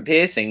the different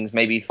piercings,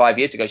 maybe 5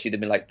 years ago she'd have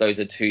been like, those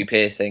are two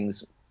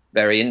piercings,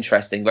 very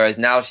interesting. Whereas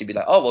now she'd be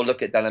like, oh well,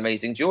 look at that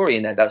amazing jewelry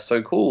in there, that's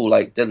so cool,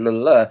 like da, da,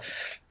 da, da.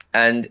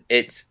 And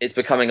it's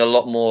becoming a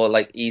lot more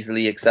like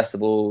easily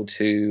accessible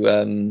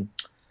to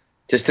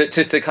just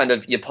to kind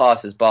of your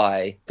passers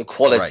by, the Right.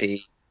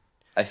 quality,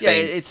 I Yeah,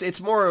 think.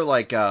 it's more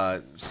like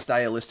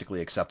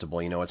stylistically acceptable.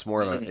 It's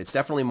more of Mm, it's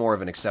definitely more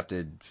of an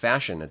accepted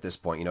fashion at this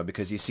point.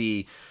 Because you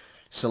see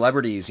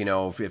celebrities,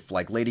 if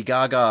like Lady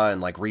Gaga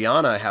and like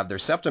Rihanna have their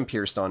septum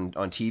pierced on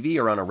TV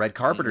or on a red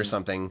carpet or mm,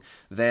 something,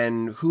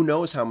 then who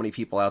knows how many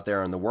people out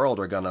there in the world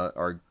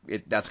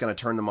that's gonna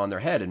turn them on their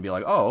head and be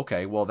like, oh,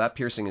 okay, well that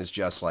piercing is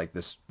just like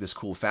this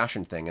cool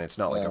fashion thing, and it's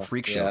not like a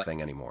freak show yeah.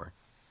 thing anymore.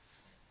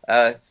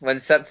 When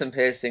septum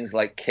piercings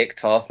like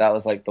kicked off, that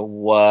was like the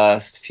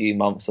worst few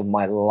months of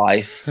my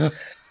life.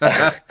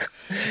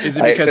 Is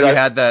it because you Cause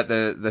had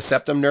the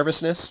septum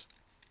nervousness?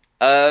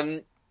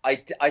 um, I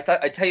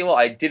tell you what,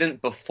 I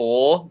didn't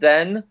before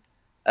then.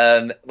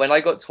 When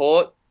I got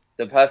taught,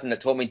 the person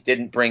that taught me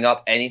didn't bring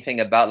up anything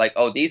about like,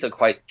 oh, these are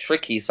quite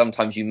tricky.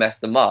 Sometimes you mess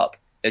them up.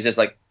 It's just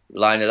like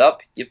line it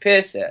up, you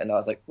pierce it, and I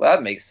was like, well,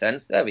 that makes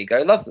sense. There we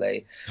go,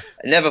 lovely.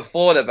 I never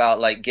thought about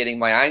like getting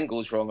my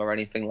angles wrong or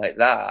anything like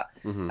that.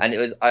 Hmm.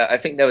 And I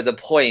think there was a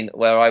point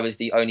where I was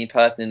the only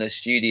person in the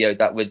studio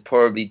that would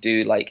probably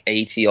do like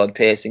 80 odd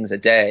piercings a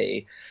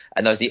day,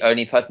 and I was the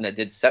only person that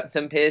did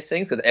septum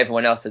piercings because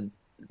everyone else had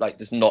like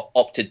just not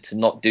opted to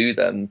not do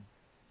them.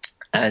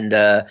 And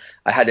I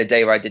had a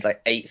day where I did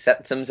like 8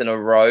 septums in a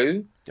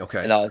row,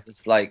 Okay. and I was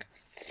just like,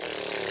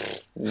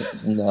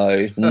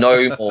 no,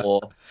 no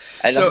more.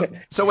 And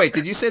So wait,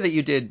 did you say that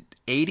you did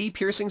 80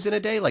 piercings in a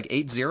day, like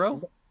 80?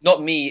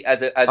 not me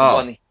as Oh,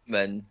 one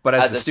human, but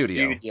as as the a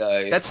studio.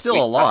 studio. That's still We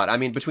a lot. I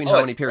mean, between oh, how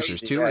it's many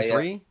piercers? crazy, Two or yeah, yeah.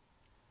 three?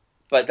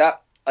 But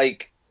that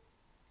like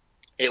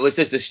it was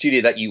just a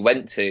studio that you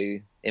went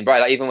to in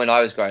Brighton, like, even when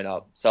I was growing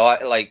up. So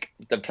I like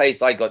the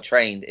place I got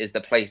trained is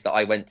the place that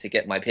I went to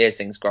get my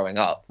piercings growing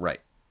up. Right.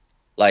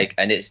 Like,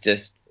 and it's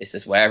just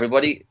where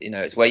everybody,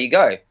 it's where you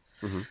go.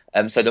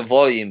 Hmm. So the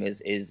volume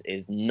is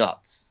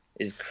nuts,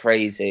 is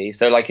crazy.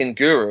 So like in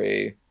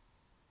Guru,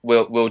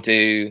 we'll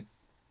do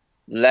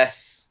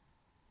less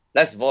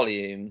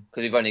volume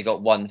because we've only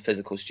got one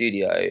physical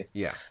studio.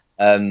 Yeah.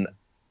 Um,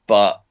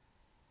 but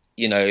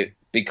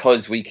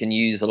because we can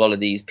use a lot of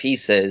these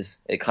pieces,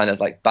 it kind of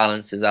like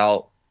balances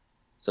out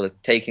sort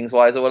of takings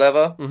wise or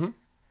whatever. Hmm.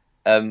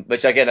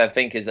 Which again I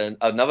think is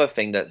another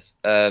thing that's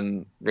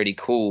really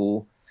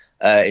cool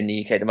in the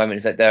UK at the moment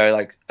is that there are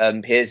like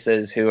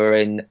piercers who are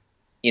in,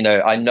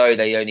 I know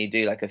they only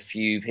do like a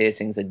few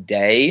piercings a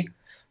day,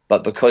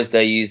 but because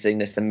they're using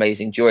this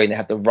amazing jewelry and they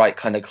have the right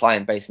kind of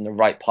client base in the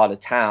right part of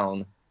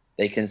town,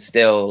 they can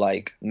still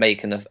like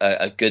make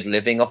a good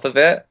living off of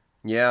it.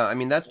 Yeah, I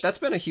mean that's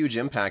been a huge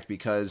impact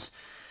because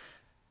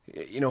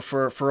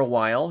for a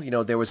while,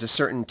 there was a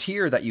certain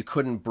tier that you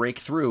couldn't break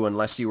through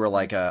unless you were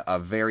like a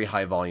very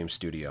high volume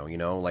studio.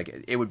 Like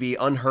it would be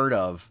unheard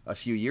of a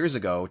few years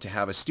ago to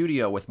have a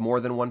studio with more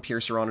than one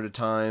piercer on at a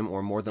time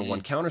or more than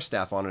one Mm,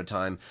 counterstaff on at a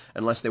time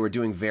unless they were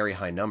doing very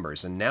high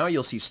numbers. And now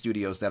you'll see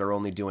studios that are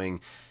only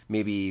doing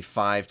maybe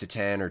 5 to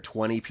 10 or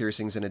 20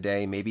 piercings in a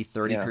day, maybe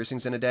 30 yeah,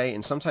 piercings in a day,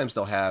 and sometimes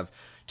they'll have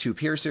two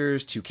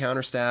piercers, two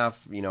counterstaff,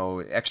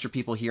 extra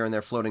people here and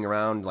there floating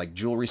around, like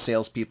jewelry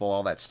salespeople,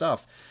 all that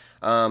stuff.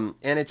 And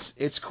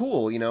it's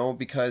cool,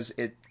 because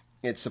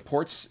it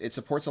supports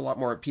a lot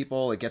more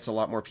people. It gets a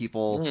lot more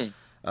people. mm,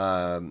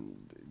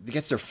 It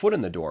gets their foot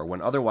in the door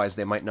when otherwise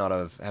they might not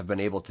have been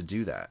able to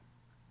do that.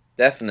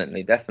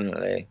 definitely,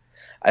 definitely.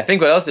 I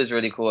think what else is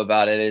really cool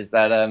about it is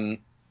that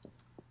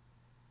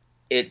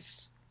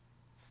it's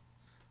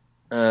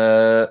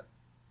uh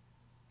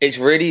it's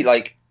really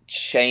like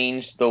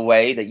changed the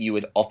way that you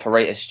would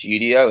operate a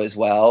studio as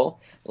well.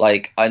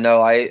 Like I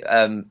know I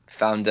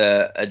found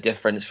a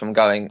difference from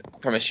going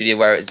from a studio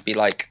where it'd be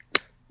like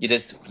you're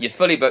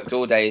fully booked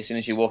all day as soon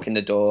as you walk in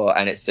the door,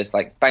 and it's just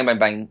like bang bang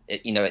bang.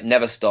 It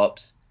never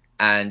stops,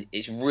 and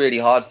it's really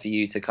hard for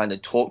you to kind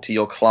of talk to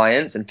your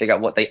clients and figure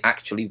out what they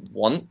actually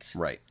want.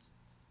 Right.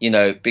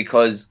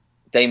 Because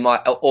they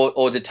might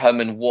or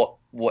determine what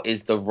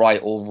is the right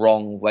or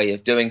wrong way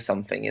of doing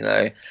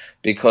something.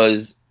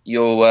 Because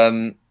you're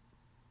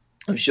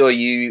I'm sure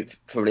you've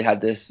probably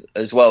had this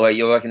as well, where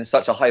you're working in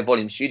such a high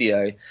volume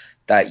studio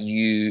that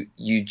you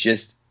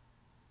just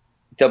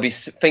there'll be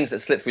things that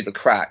slip through the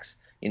cracks.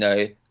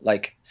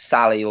 Like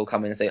Sally will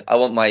come in and say, "I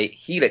want my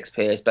helix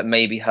pierced," but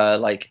maybe her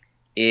like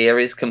ear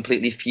is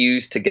completely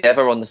fused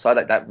together on the side,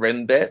 like that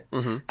rim bit,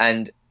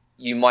 and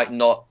you might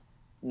not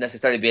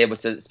necessarily be able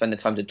to spend the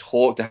time to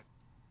talk to her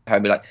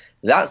and be like,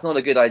 "That's not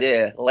a good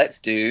idea. Let's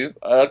do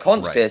a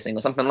conch piercing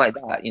or something like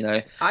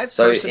that." I've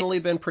personally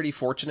been pretty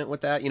fortunate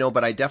with that,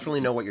 but I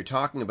definitely know what you're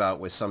talking about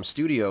with some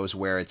studios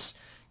where it's,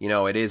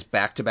 it is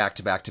back to back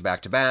to back to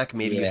back to back.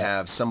 Maybe you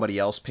have somebody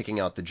else picking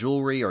out the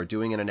jewelry or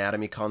doing an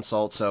anatomy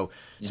consult. So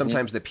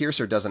sometimes the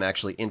piercer doesn't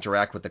actually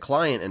interact with the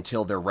client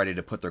until they're ready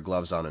to put their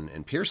gloves on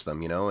and pierce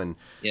them, And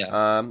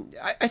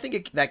I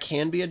think that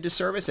can be a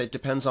disservice. It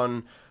depends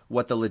on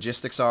what the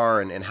logistics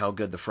are and how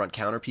good the front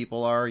counter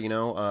people are,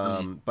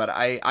 But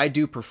I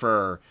do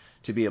prefer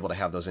to be able to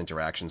have those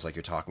interactions like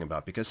you're talking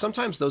about, because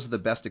sometimes those are the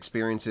best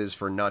experiences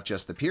for not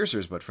just the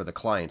piercers, but for the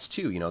clients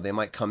too. They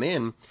might come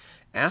in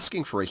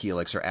asking for a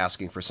helix or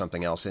asking for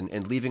something else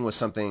and leaving with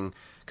something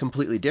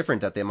completely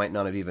different that they might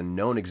not have even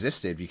known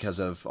existed because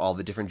of all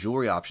the different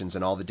jewelry options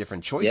and all the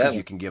different choices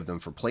you can give them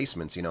for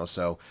placements,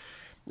 So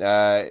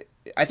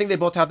I think they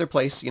both have their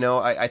place.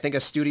 I think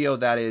a studio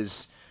that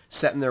is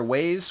set in their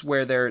ways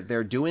where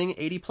they're doing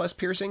 80 plus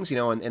piercings,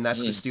 and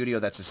that's the studio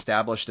that's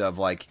established of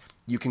like,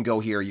 you can go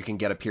here, you can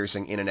get a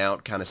piercing in and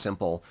out, kind of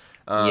simple.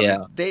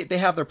 They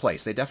have their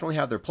place. They definitely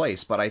have their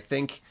place, but I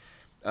think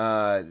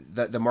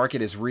the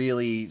market is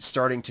really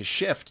starting to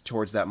shift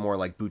towards that more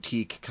like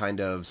boutique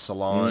kind of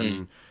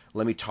salon.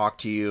 Let me talk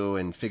to you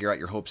and figure out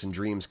your hopes and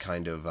dreams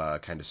kind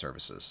of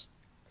services.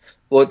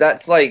 Well,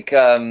 that's like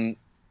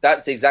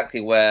that's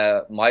exactly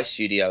where my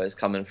studio is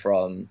coming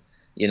from,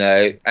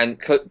 and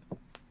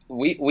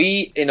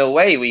we in a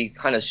way we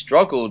kind of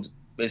struggled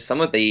with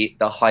some of the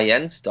high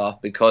end stuff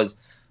because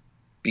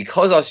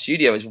our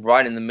studio is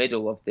right in the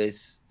middle of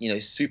this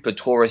super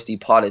touristy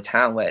part of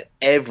town where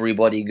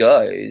everybody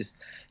goes.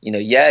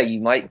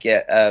 You might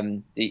get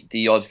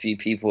the odd few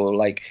people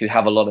like who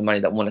have a lot of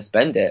money that want to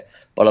spend it,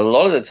 but a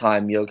lot of the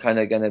time you're kind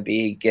of going to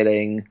be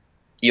getting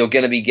the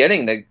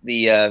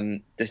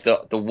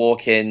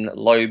walk-in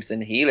lobes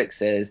and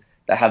helixes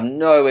that have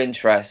no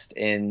interest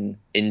in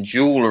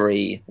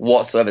jewelry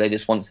whatsoever. They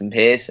just want some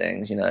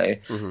piercings,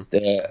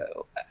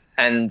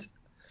 and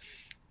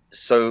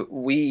so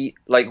we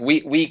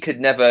could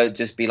never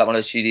just be like one of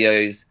those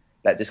studios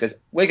that just goes,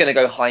 we're going to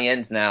go high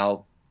end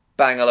now,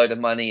 bang a load of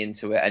money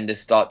into it, and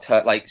just start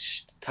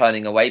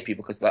turning away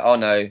people because like, oh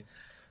no,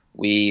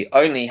 we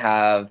only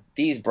have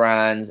these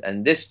brands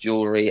and this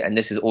jewelry and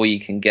this is all you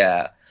can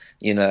get,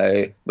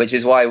 which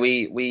is why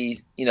we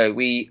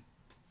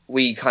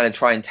kind of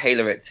try and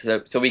tailor it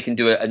so we can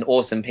do an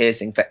awesome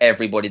piercing for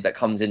everybody that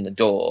comes in the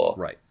door.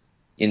 Right.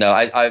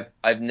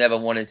 I've never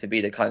wanted to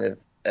be the kind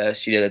of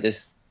studio that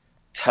just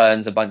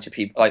turns a bunch of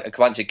people, like a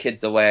bunch of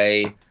kids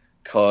away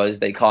because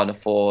they can't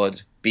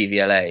afford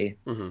BVLA.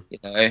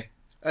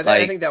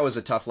 I think that was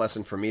a tough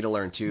lesson for me to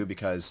learn too,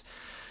 because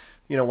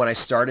when I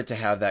started to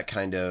have that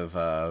kind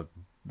of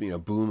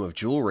boom of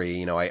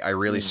jewelry, I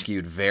really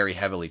skewed very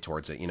heavily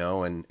towards it,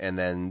 and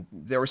then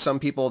there were some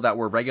people that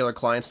were regular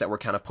clients that were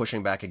kind of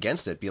pushing back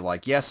against it, be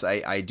like, yes,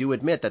 I do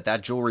admit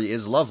that jewelry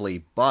is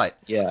lovely, but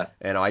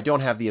I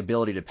don't have the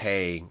ability to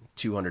pay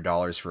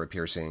 $200 for a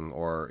piercing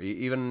or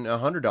even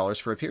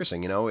 $100 for a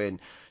piercing, and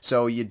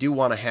so you do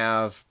want to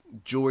have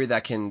jewelry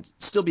that can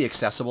still be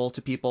accessible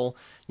to people,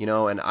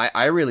 and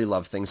I really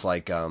love things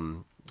like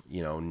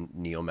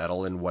neo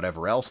metal and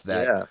whatever else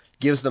that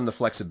gives them the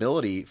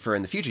flexibility for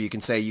in the future. You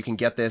can say you can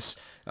get this,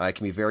 it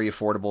can be very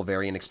affordable,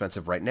 very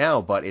inexpensive right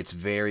now, but it's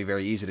very,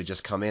 very easy to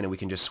just come in and we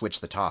can just switch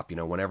the top.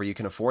 Whenever you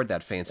can afford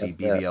that fancy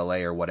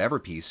BVLA or whatever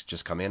piece,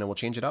 just come in and we'll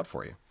change it out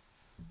for you.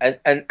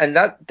 And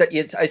that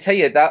I tell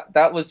you,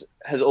 that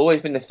has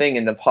always been the thing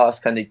in the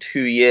past kind of 2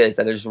 years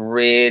that has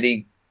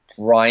really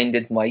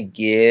grinded my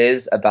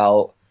gears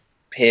about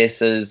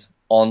piercers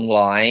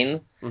online.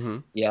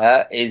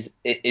 Is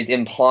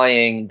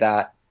implying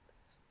that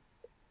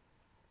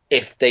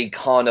if they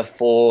can't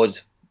afford,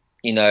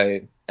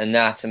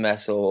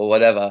 Anatomist or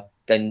whatever,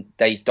 then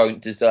they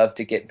don't deserve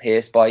to get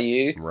pierced by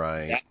you.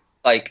 Right.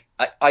 Like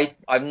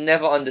I've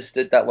never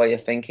understood that way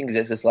of thinking, because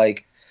it's just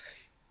like,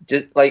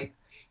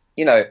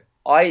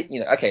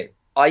 okay,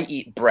 I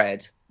eat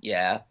bread,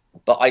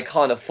 but I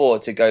can't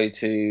afford to go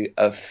to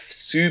a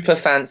super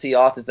fancy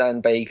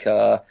artisan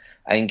baker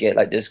and get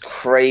like this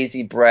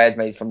crazy bread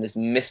made from this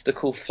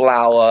mystical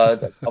flour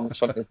that comes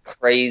from this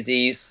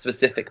crazy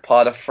specific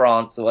part of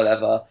France or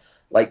whatever,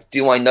 like,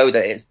 do I know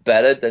that it's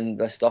better than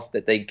the stuff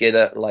that they get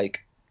at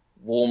like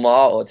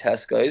Walmart or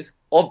Tesco's?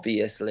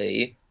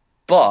 Obviously,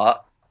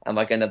 but am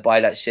I going to buy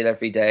that shit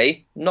every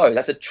day? No,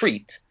 that's a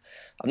treat.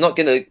 I'm not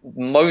going to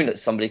moan at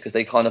somebody because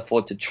they can't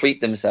afford to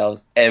treat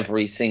themselves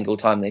every single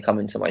time they come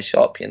into my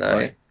shop, you know?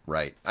 Right,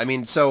 right. I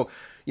mean, so,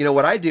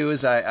 what I do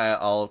is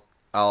I'll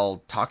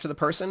talk to the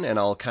person and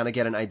I'll kind of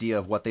get an idea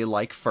of what they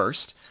like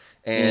first.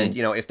 And,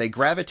 if they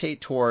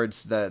gravitate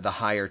towards the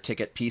higher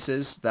ticket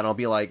pieces, then I'll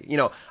be like,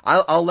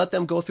 I'll let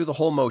them go through the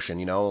whole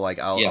motion, like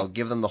I'll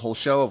give them the whole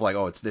show of like,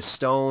 oh, it's this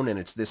stone and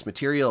it's this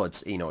material.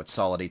 It's, it's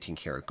solid 18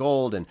 karat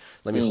gold, and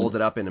let me hold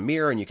it up in a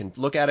mirror and you can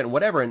look at it and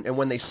whatever. And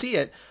when they see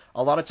it,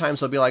 a lot of times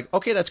they'll be like,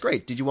 okay, that's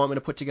great. Did you want me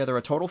to put together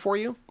a total for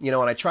you? And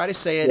I try to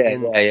say it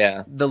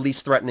in the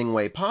least threatening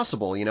way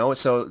possible,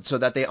 so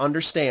that they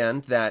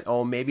understand that,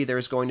 oh, maybe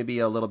there's going to be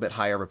a little bit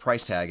higher of a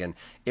price tag. And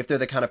if they're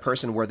the kind of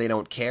person where they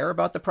don't care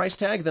about the price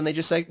tag, then they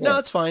just say, no,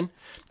 it's fine.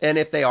 And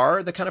if they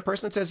are the kind of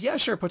person that says, yeah,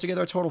 sure, put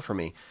together a total for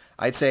me,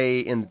 I'd say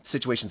in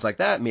situations like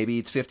that, maybe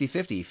it's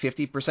 50-50.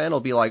 50% will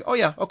be like, oh,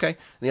 yeah, okay. And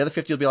the other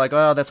 50 will be like,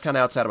 oh, that's kind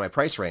of outside of my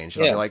price range.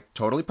 And I'll be like,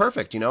 totally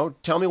perfect.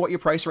 Tell me what your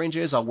price range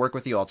is. I'll work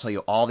with you. I'll tell you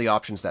all the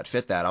options that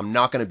fit that. I'm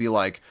not going to be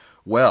like,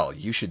 well,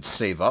 you should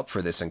save up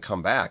for this and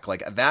come back.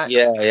 Like that,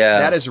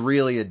 that is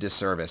really a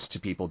disservice to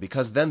people,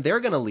 because then they're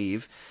going to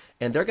leave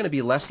and they're going to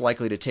be less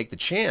likely to take the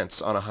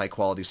chance on a high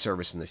quality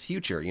service in the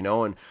future,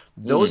 and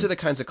those are the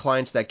kinds of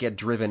clients that get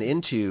driven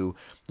into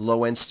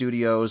low end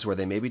studios where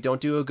they maybe don't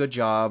do a good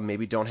job,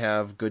 maybe don't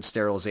have good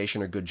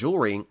sterilization or good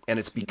jewelry, and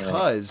it's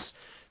because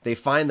they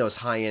find those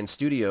high end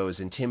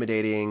studios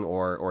intimidating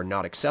or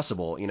not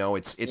accessible.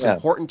 It's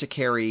important to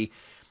carry.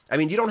 I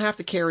mean, you don't have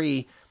to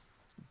carry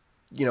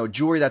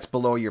jewelry that's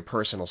below your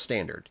personal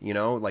standard,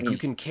 like you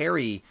can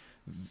carry,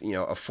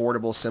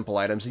 affordable, simple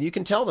items, and you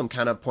can tell them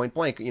kind of point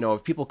blank,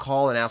 if people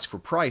call and ask for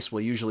price,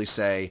 we'll usually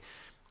say,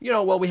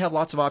 well, we have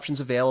lots of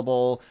options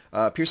available.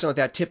 Piercing like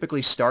that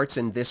typically starts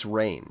in this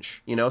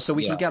range, so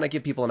we can kind of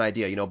give people an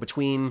idea,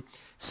 between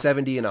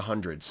 70 and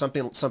 100,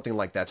 something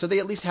like that. So they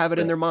at least have it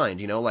in their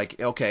mind,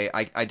 like, okay,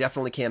 I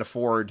definitely can't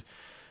afford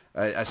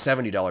a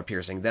 $70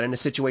 piercing. Then in a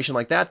situation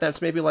like that,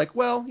 that's maybe like,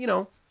 well,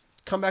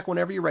 come back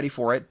whenever you're ready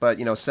for it. But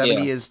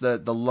 70 is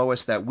the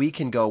lowest that we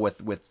can go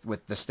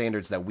with the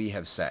standards that we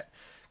have set,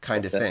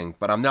 kind of thing.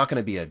 But I'm not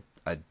going to be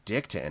a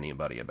dick to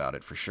anybody about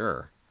it for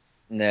sure.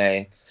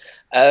 No,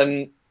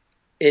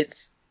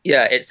 it's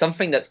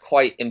something that's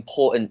quite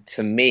important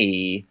to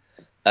me.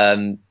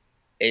 I'm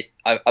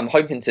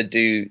hoping to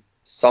do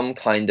some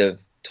kind of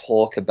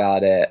talk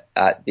about it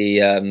at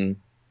the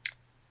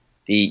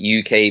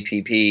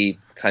UKPP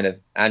kind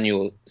of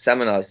annual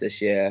seminars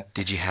this year.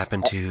 Did you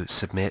happen to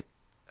submit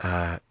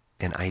an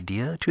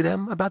idea to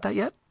them about that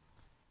yet?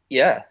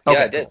 Yeah,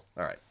 okay, I did. Cool.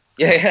 All right.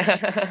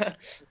 Yeah.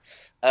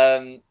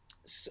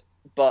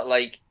 But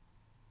like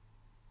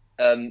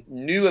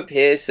newer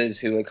piercers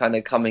who are kind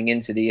of coming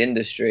into the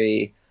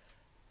industry,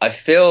 I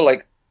feel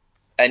like,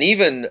 and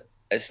even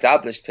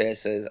established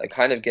piercers are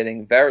kind of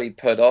getting very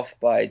put off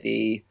by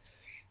the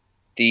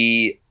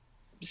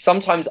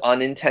sometimes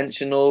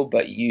unintentional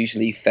but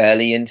usually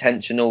fairly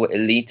intentional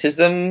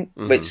elitism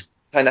which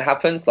kind of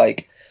happens.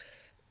 Like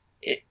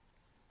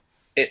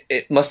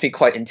it must be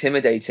quite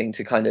intimidating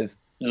to kind of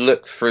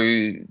look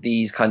through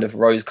these kind of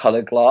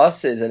rose-colored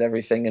glasses and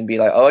everything and be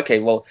like, oh, okay,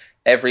 well,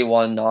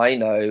 everyone I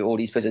know, all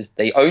these persons,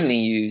 they only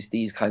use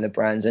these kind of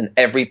brands, and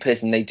every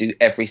person they do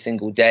every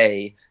single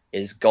day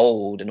is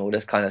gold and all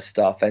this kind of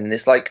stuff. And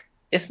it's like,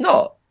 it's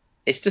not.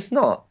 It's just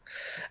not.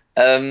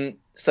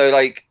 So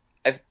like,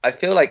 I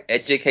feel like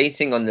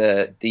educating on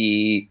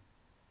the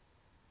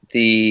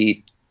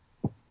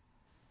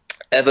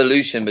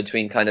evolution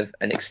between kind of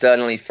an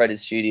externally threaded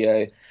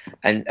studio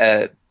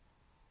and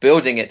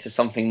building it to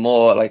something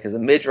more like as a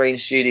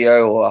mid-range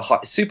studio or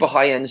a super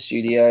high-end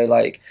studio,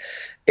 like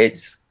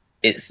it's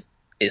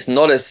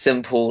not as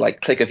simple like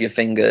click of your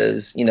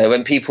fingers.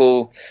 When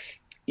people,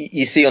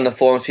 you see on the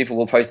forums, people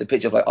will post a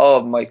picture of like,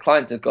 oh, my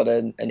clients have got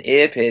an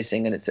ear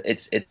piercing and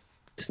it's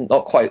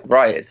not quite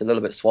right, it's a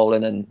little bit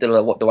swollen and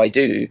what do I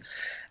do?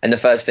 And the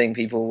first thing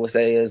people will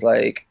say is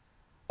like,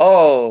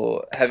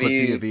 oh, have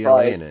you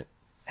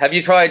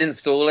tried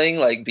installing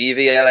like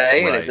BVLA?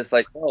 Right. And it's just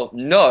like, oh,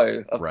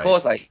 no, of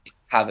course I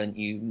haven't,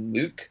 you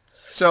mook.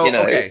 So,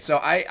 okay, so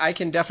I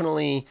can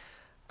definitely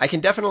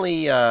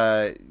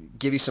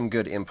give you some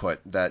good input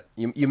that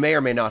you may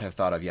or may not have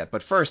thought of yet.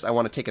 But first, I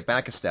want to take it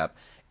back a step.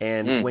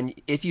 And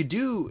if you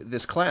do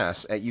this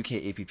class at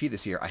UKAPP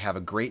this year, I have a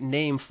great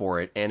name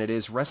for it, and it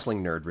is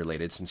wrestling nerd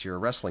related, since you're a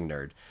wrestling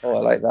nerd. Oh, I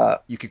like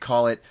that. You could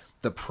call it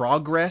The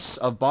Progress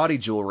of Body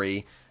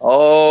Jewelry.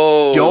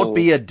 Oh. Don't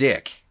be a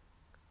dick.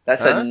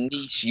 That's a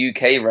niche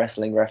UK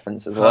wrestling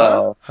reference as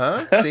well.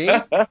 See?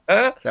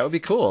 That would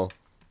be cool.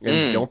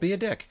 And don't be a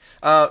dick.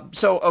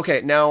 So,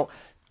 okay, now,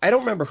 I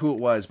don't remember who it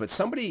was, but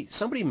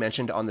somebody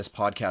mentioned on this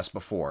podcast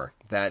before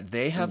that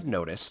they have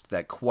noticed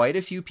that quite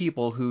a few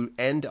people who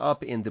end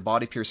up in the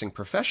body piercing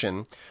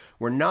profession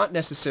were not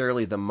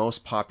necessarily the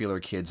most popular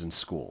kids in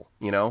school.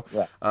 You know,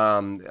 Yeah.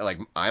 like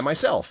I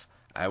myself.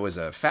 I was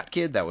a fat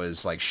kid that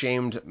was like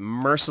shamed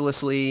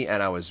mercilessly,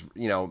 and I was,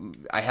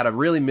 I had a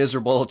really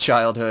miserable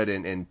childhood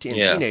in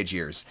Yeah. teenage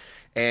years.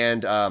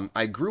 And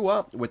I grew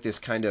up with this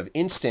kind of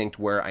instinct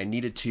where I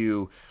needed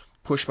to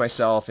push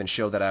myself and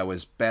show that I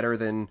was better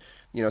than,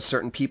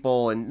 certain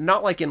people, and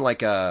not like in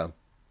like a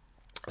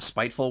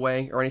spiteful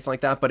way or anything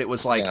like that, but it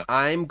was like Yeah.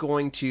 I'm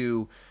going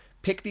to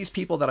pick these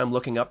people that I'm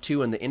looking up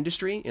to in the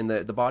industry, in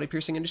the body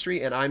piercing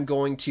industry, and I'm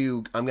going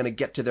to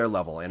get to their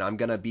level, and I'm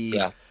going to be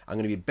Yeah.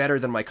 better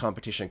than my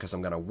competition because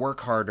I'm going to work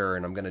harder,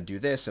 and I'm going to do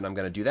this and I'm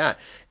going to do that.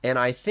 And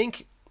I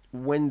think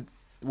when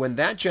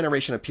that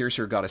generation of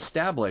piercer got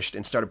established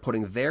and started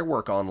putting their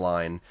work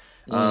online,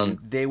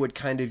 they would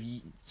kind of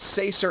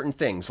say certain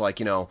things like,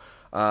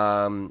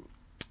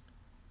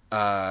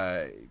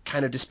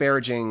 kind of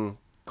disparaging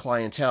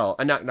clientele,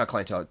 not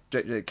clientele,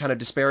 kind of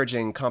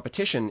disparaging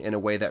competition in a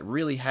way that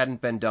really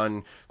hadn't been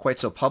done quite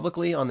so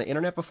publicly on the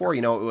internet before.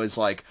 It was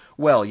like,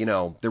 well,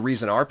 the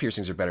reason our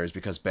piercings are better is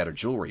because better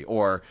jewelry,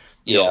 or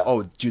Yeah.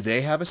 oh, do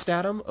they have a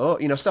Statum? Oh,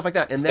 stuff like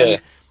that. Yeah.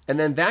 And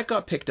then that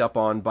got picked up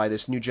on by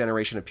this new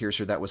generation of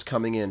piercer that was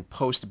coming in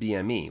post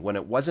BME, when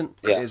it wasn't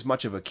Yeah. as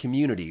much of a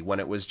community, when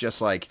it was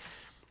just like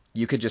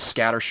you could just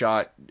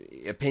scattershot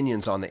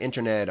opinions on the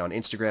internet, on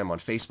Instagram, on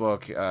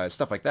Facebook,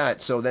 stuff like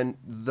that. So then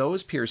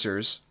those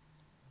piercers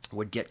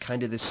would get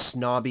kind of this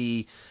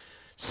snobby,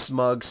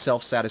 smug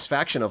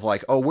self-satisfaction of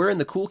like, oh, we're in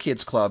the cool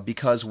kids club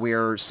because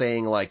we're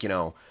saying like,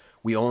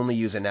 we only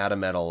use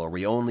Anatometal, or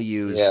we only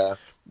use Yeah.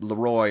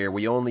 Leroy, or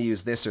we only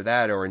use this or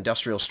that, or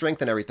industrial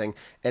strength and everything.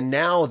 And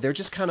now they're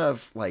just kind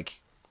of like,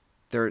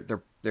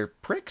 they're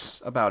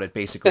pricks about it,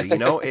 basically.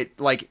 It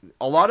like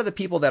a lot of the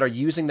people that are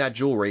using that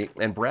jewelry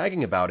and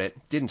bragging about it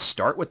didn't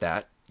start with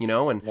that.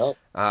 And No.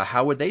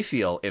 how would they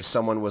feel if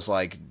someone was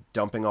like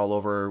dumping all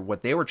over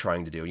what they were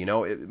trying to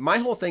do? My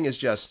whole thing is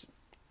just,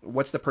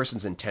 what's the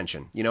person's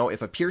intention?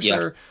 If a Yeah.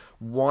 piercer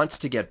wants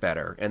to get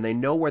better and they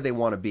know where they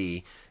want to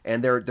be,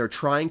 and they're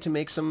trying to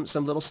make some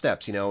little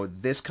steps,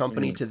 this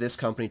company to this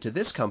company to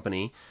this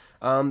company,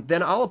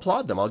 then I'll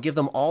applaud them. I'll give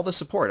them all the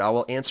support. I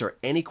will answer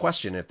any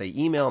question. If they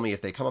email me,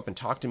 if they come up and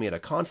talk to me at a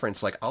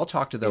conference, like, I'll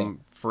talk to Yeah.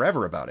 them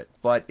forever about it.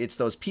 But it's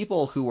those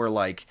people who are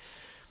like,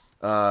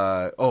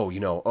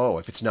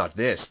 if it's not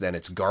this, then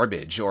it's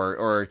garbage.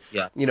 Or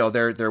Yeah.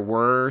 there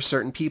were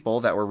certain people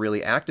that were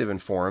really active in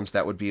forums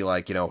that would be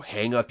like,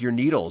 hang up your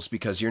needles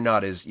because you're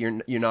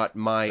not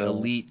my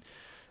elite.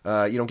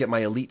 You don't get my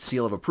elite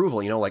seal of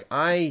approval. Like,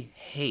 I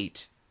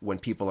hate when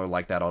people are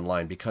like that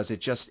online, because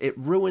it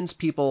ruins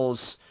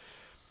people's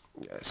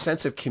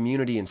sense of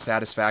community and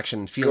satisfaction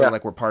and feeling Yeah.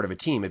 like we're part of a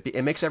team.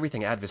 It makes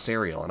everything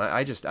adversarial, and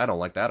I don't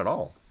like that at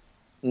all.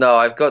 No,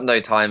 I've got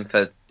no time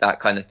for that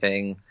kind of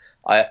thing.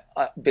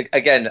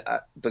 Again,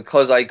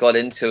 because I got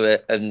into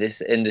it in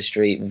this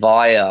industry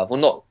via, well,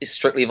 not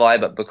strictly via,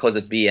 but because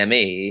of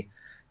BME,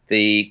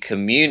 the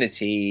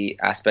community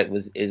aspect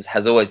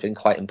has always been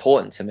quite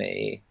important to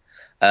me.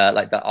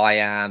 Like the I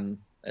am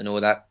and all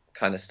that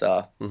kind of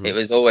stuff. Mm-hmm. It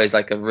was always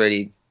like a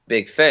really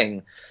big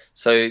thing.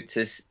 So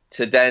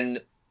to then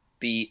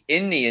be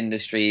in the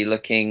industry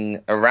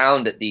looking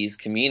around at these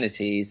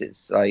communities,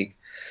 it's like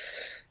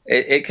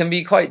it can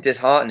be quite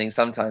disheartening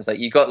sometimes. Like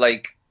you got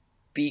like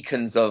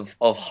beacons of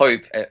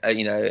hope,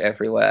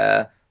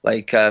 everywhere.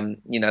 Like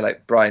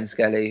like Brian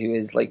Skelly, who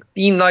is like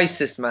the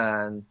nicest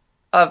man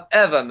I've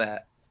ever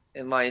met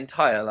in my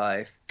entire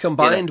life.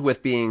 Combined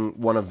with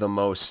being one of the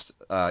most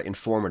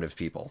informative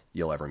people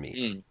you'll ever meet.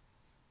 Mm.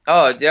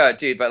 Oh yeah,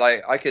 dude. But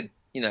like I could,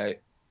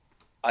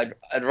 I'd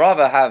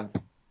rather have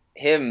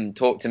him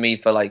talk to me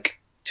for like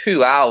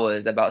 2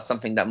 hours about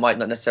something that might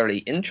not necessarily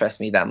interest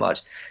me that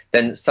much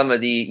than some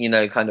of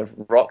the, kind of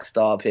rock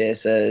star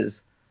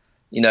piercers,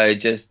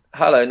 just,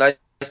 hello, nice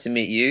to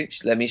meet you.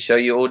 Let me show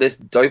you all this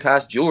dope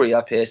ass jewelry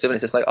up here. So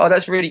it's just like, oh,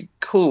 that's really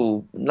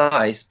cool,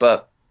 nice,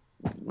 but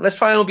let's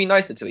try and all be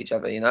nicer to each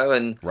other,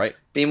 and Right.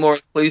 be more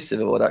inclusive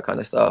of all that kind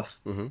of stuff.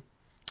 Mm-hmm.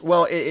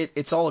 Well,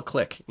 it's all a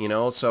click,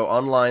 So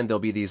online there'll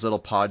be these little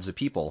pods of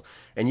people,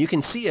 and you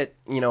can see it,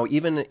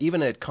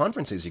 even at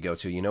conferences you go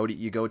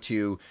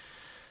to.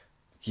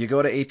 You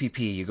go to APP,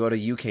 you go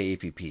to UK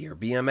APP or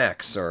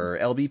BMX or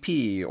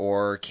LBP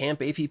or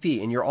Camp APP,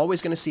 and you're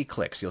always going to see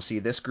cliques. You'll see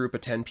this group of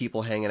 10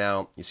 people hanging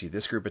out. You see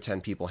this group of 10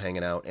 people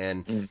hanging out.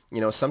 And,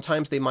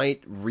 sometimes they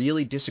might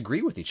really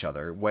disagree with each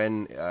other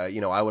when,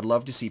 I would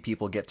love to see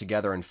people get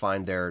together and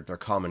find their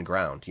common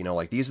ground.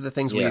 Like, these are the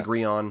things we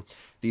agree on.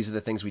 These are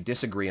the things we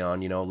disagree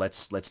on.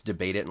 Let's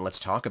debate it and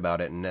let's talk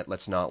about it. And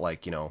let's not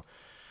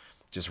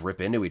just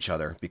rip into each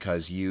other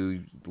because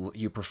you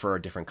prefer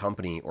a different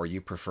company, or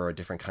you prefer a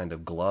different kind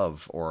of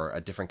glove, or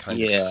a different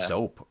kind of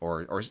soap,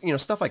 or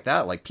stuff like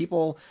that. Like,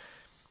 people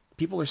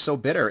are so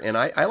bitter, and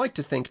I like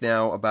to think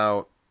now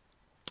about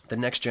the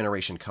next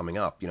generation coming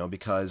up,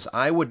 because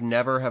I would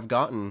never have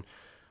gotten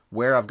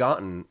where I've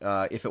gotten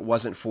if it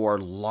wasn't for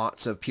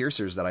lots of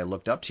piercers that I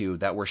looked up to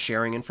that were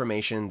sharing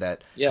information,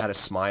 that Yeah. had a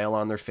smile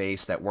on their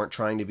face, that weren't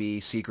trying to be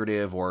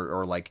secretive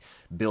or like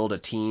build a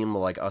team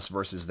like us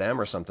versus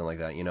them or something like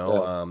that, you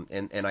know.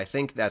 Yeah. And I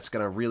think that's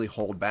going to really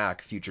hold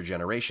back future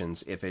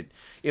generations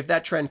if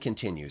that trend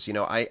continues. You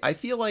know, I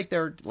feel like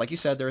like you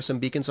said, there are some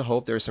beacons of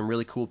hope. There are some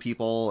really cool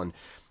people and,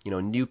 you know,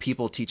 new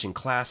people teaching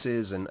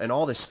classes and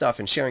all this stuff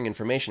and sharing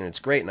information. And it's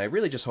great. And I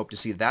really just hope to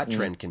see that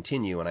trend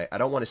continue. And I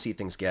don't want to see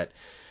things get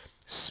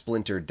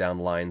splintered down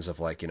lines of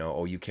like, you know,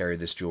 oh, you carry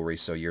this jewelry,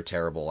 so you're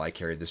terrible. I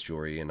carry this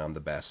jewelry and I'm the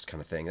best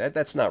kind of thing.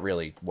 That's not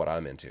really what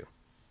I'm into.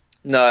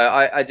 No,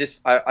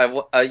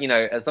 you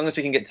know, as long as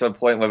we can get to a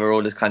point where we're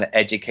all just kind of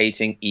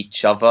educating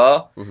each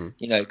other, Mm-hmm.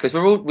 you know, because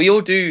we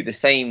all do the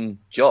same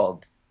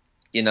job,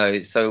 you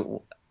know,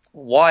 so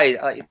why,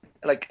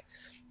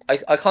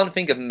 I can't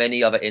think of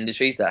many other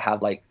industries that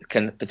have like,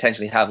 can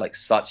potentially have like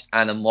such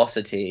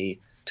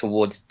animosity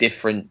towards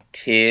different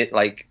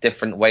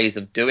different ways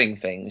of doing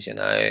things, you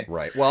know.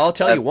 Right. Well, I'll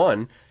tell Uh, you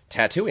one,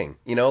 tattooing.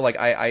 You know, like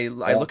I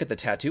yeah, look at the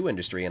tattoo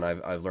industry and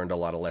I've learned a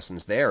lot of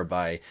lessons there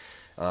by,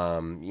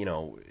 you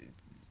know,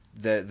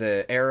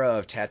 the era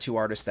of tattoo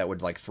artists that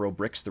would like throw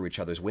bricks through each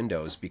other's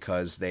windows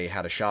because they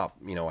had a shop,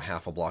 you know, a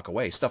half a block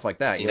away, stuff like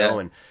that, you know. yeah,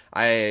 And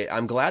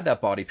I'm glad that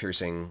body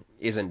piercing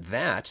isn't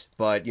that,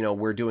 but you know,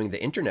 we're doing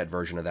the internet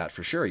version of that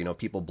for sure. You know,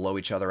 people blow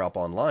each other up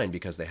online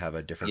because they have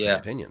a difference of yeah.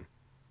 opinion.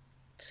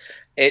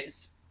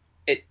 It's,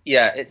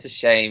 it's a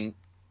shame,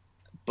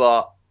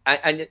 but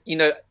and you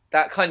know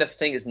that kind of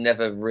thing is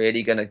never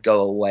really going to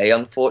go away,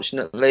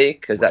 unfortunately,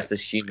 because Right. that's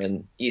just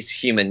it's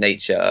human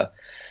nature.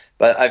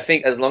 But I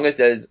think as long as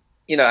there's,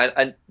 you know,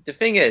 and the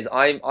thing is,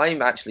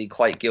 I'm actually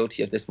quite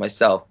guilty of this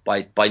myself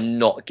by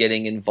not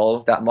getting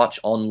involved that much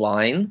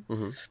online.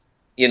 Mm-hmm.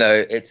 You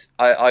know,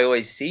 I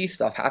always see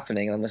stuff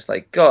happening and I'm just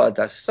like, God,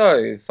 that's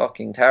so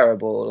fucking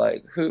terrible.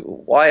 Like,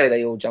 why are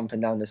they all jumping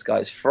down this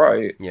guy's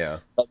throat? Yeah.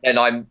 But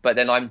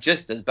then I'm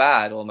just as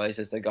bad almost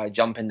as the guy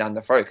jumping down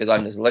the throat because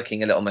I'm just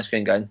looking at it on my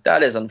screen going,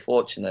 that is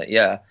unfortunate,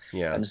 yeah,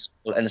 Yeah. and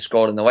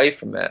scrolling away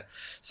from it.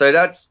 So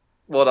that's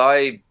what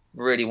I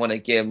really want to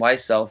gear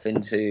myself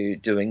into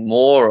doing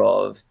more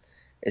of,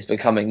 is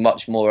becoming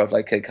much more of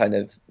like a kind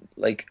of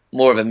like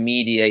more of a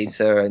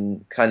mediator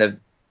and kind of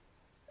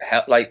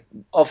help, like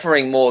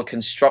offering more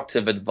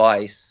constructive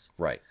advice.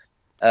 Right.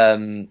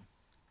 Um,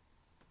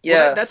 Well,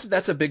 yeah,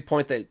 that's a big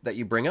point that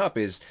you bring up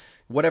is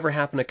whatever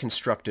happened to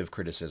constructive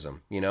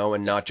criticism, you know,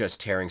 and not just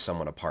tearing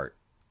someone apart.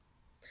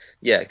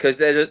 yeah, because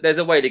there's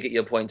a way to get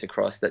your point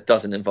across that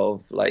doesn't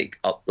involve like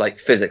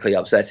physically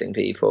upsetting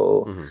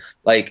people, Mm-hmm.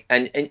 like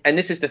and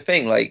this is the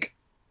thing, like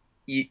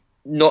you,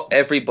 not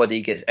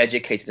everybody gets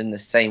educated in the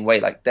same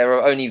way. Like there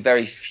are only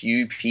very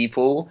few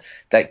people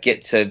that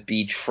get to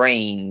be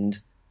trained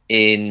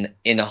in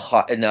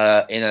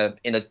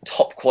a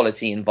top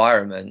quality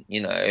environment.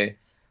 You know,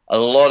 a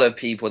lot of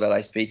people that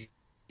I speak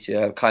to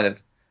have kind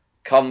of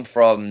come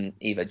from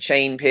either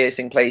chain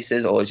piercing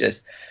places or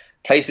just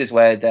places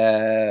where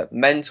their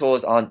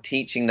mentors aren't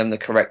teaching them the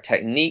correct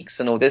techniques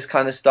and all this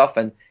kind of stuff.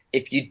 And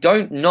if you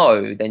don't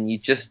know, then you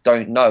just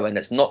don't know, and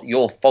it's not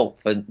your fault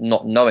for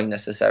not knowing Mm-hmm.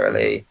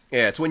 necessarily.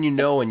 Yeah, it's when you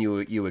know and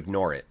you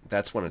ignore it.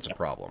 That's when it's a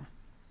problem.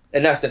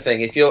 And that's the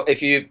thing. If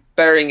you're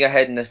burying your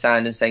head in the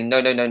sand and saying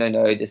no, no, no, no,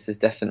 no, this is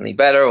definitely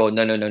better, or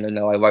no, no, no, no,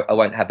 no, I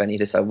won't have any of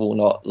this. I will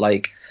not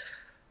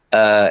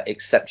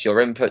accept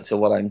your input to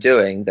what I'm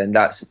doing. Then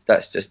that's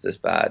just as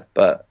bad.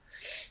 But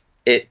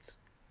it's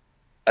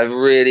I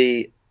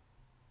really,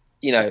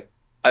 you know,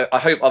 I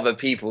hope other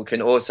people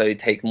can also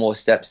take more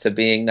steps to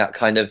being that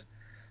kind of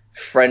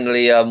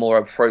friendlier, more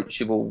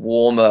approachable,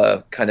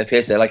 warmer kind of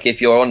person. Like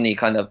if you're on the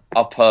kind of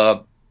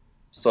upper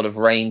sort of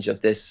range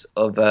of this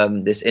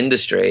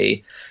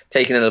industry,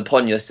 taking it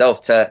upon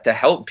yourself to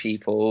help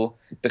people,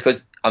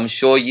 because I'm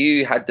sure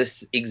you had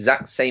this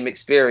exact same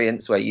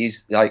experience where you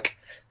like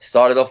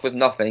started off with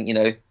nothing, you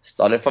know,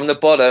 started from the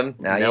bottom,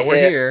 now Now you're we're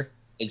here,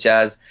 here.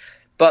 jazz.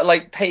 But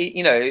like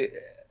you know,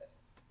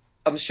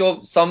 I'm sure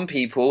some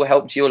people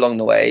helped you along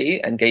the way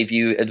and gave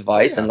you Oh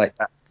advice, and yeah, like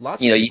that,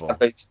 lots you of know, you have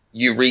people. those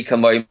eureka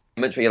moments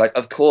where you're like,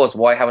 of course,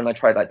 why haven't I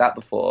tried like that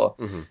before?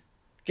 Mm-hmm.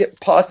 Get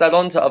pass that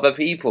on to other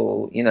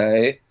people, you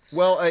know.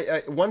 Well,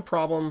 one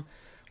problem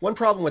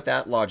with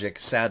that logic,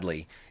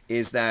 sadly,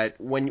 is that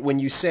when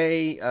you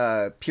say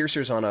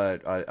piercers on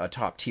a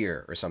top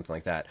tier or something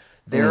like that,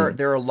 Mm,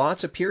 there are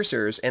lots of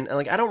piercers, and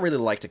like I don't really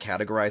like to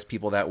categorize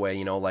people that way.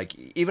 You know, like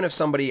even if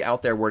somebody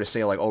out there were to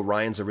say like, oh,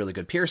 Ryan's a really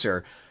good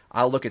piercer,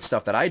 I'll look at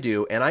stuff that I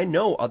do, and I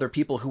know other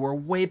people who are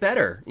way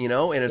better. You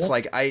know, and it's yeah.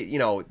 like you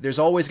know, there's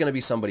always going to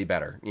be somebody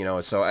better. You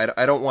know, so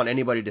I don't want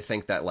anybody to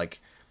think that like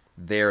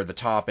they're the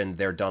top and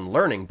they're done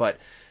learning, but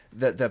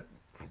the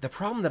the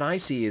problem that I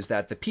see is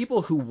that the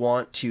people who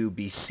want to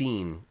be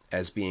seen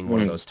as being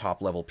one of those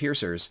top level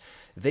piercers,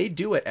 they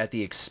do it at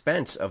the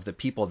expense of the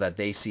people that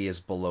they see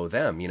as below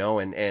them, you know,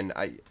 and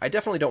I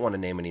definitely don't want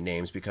to name any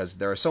names because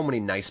there are so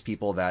many nice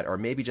people that are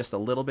maybe just a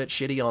little bit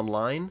shitty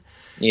online.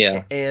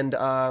 Yeah. And,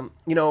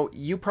 you know,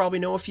 you probably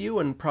know a few,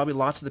 and probably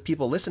lots of the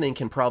people listening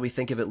can probably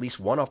think of at least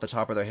one off the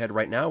top of their head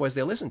right now as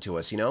they listen to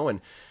us, you know, and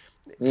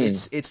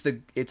it's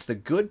the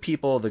good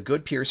people, the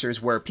good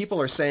piercers, where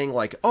people are saying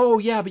like, oh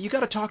yeah, but you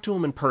got to talk to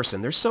them in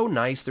person. They're so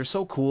nice, they're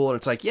so cool, and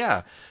it's like,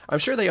 yeah, I'm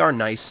sure they are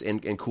nice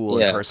and cool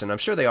in Yeah. person. I'm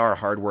sure they are a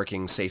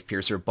hardworking, safe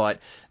piercer, but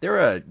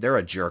they're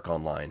a jerk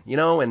online, you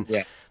know, and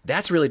Yeah.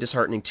 that's really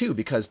disheartening too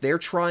because they're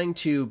trying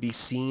to be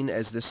seen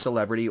as this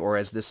celebrity or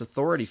as this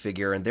authority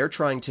figure, and they're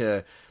trying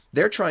to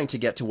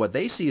get to what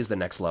they see as the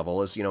next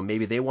level. Is, you know,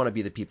 maybe they want to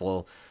be the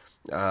people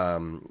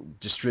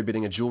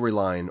distributing a jewelry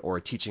line or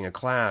teaching a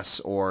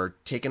class or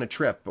taking a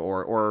trip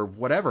or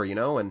whatever, you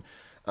know, and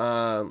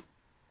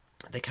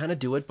they kind of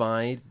do it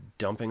by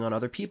dumping on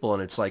other people,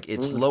 and it's like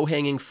it's low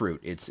hanging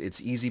fruit,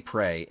 it's easy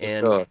prey,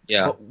 and Sure.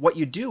 Yeah. but what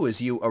you do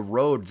is you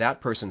erode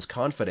that person's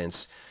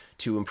confidence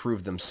to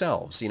improve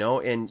themselves, you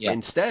know, and Yeah.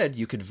 instead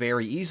you could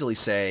very easily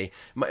say,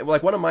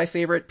 like one of my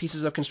favorite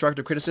pieces of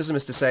constructive criticism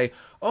is to say,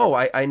 oh,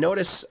 I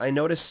notice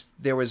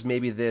there was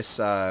maybe this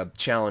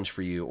challenge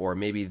for you, or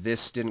maybe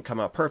this didn't come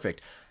out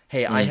perfect.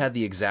 Hey, I had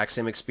the exact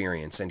same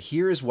experience, and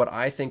here's what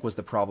I think was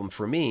the problem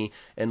for me,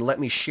 and let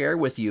me share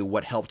with you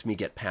what helped me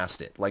get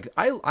past it. Like,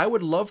 I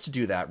would love to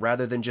do that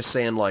rather than just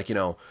saying, like, you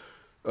know,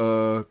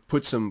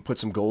 put some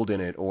gold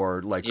in it,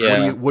 or like,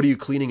 Yeah. what are you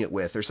cleaning it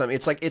with, or something.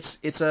 It's like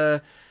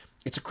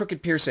it's a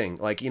crooked piercing.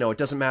 Like, you know, it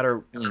doesn't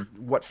matter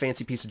what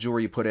fancy piece of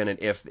jewelry you put in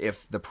it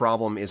if the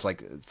problem is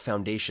like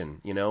foundation,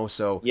 you know.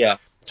 So Yeah.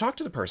 talk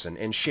to the person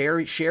and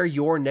share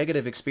your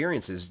negative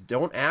experiences.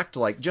 Don't act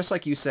like, just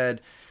like you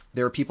said,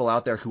 there are people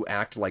out there who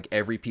act like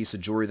every piece of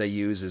jewelry they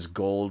use is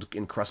gold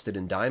encrusted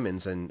in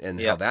diamonds, and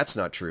how Yeah. that's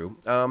not true.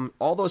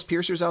 All those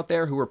piercers out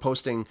there who are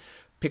posting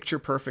picture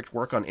perfect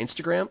work on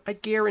Instagram, I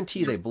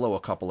guarantee they blow a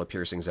couple of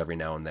piercings every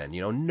now and then.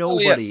 You know, Oh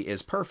yeah. nobody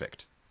is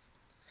perfect.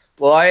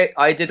 Well,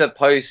 I did a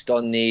post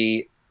on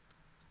the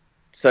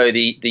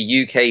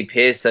UK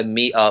Piercer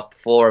Meetup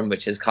forum,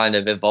 which has kind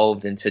of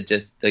evolved into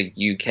just the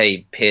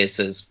UK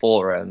Piercers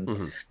forum.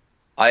 Mm-hmm.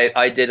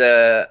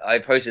 I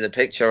posted a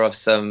picture of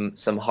some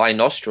high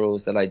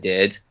nostrils that I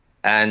did,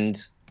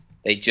 and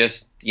they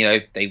just, you know,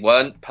 they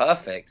weren't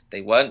perfect.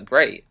 They weren't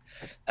great.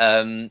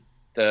 The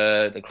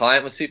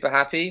client was super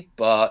happy,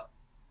 but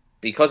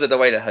because of the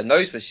way that her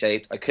nose was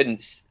shaped, I could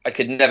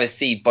never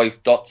see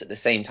both dots at the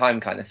same time,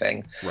 kind of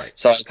thing. Right.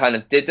 So I kind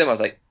of did them. I was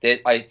like,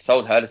 I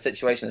told her the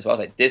situation as well. I was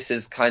like, this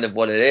is kind of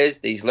what it is.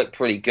 These look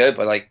pretty good,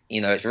 but like,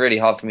 you know, it's really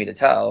hard for me to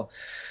tell.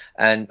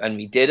 And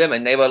we did them,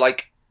 and they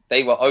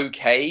were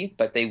okay,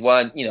 but they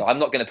weren't, you know, I'm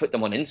not going to put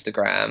them on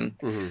Instagram.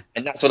 Mm-hmm.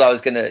 And that's what I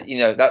was going to, you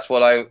know, that's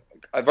what I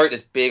wrote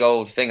this big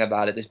old thing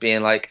about it, just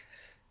being like,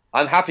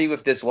 I'm happy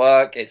with this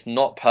work. It's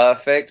not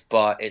perfect,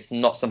 but it's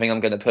not something I'm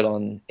going to put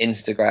on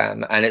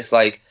Instagram. And it's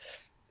like,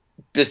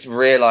 just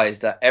realize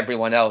that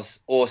everyone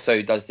else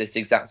also does this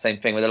exact same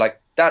thing where they're like,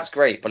 that's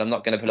great, but I'm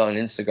not going to put it on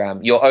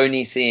Instagram. You're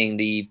only seeing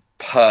the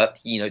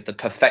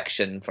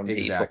perfection from people.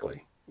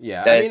 Exactly.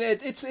 Yeah. I They're, mean,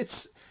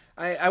 it's.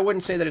 I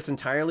wouldn't say that it's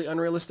entirely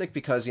unrealistic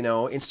because, you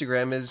know,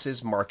 Instagram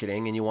is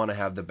marketing, and you want to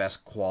have the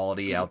best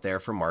quality out there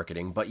for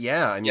marketing. But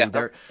yeah, I yeah, mean,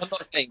 there. I'm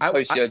not saying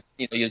post I your,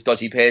 you know, your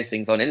dodgy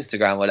piercings on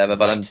Instagram or whatever,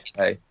 but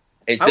right.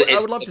 you know, I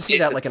would love to see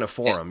that like in a yeah,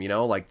 forum, you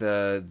know, like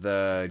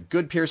the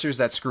good piercers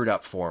that screwed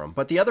up forum.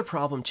 But the other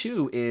problem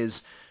too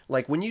is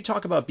like when you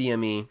talk about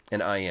BME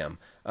and IM,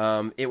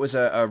 it was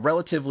a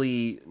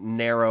relatively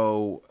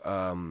narrow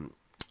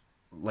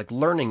like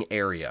learning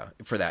area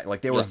for that.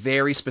 Like they were yeah,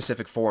 very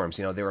specific forums.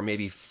 You know, there were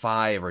maybe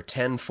 5 or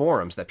 10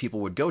 forums that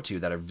people would go to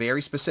that are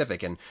very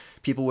specific, and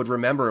people would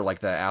remember like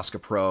the Ask a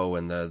Pro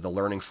and the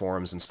learning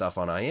forums and stuff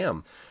on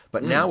IM.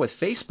 But now with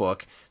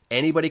Facebook,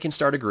 anybody can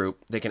start a group,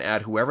 they can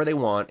add whoever they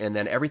want, and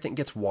then everything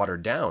gets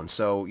watered down.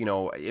 So, you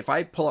know, if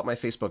I pull up my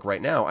Facebook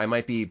right now, I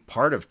might be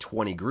part of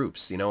 20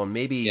 groups, you know, and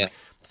maybe yeah.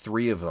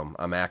 3 of them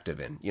I'm active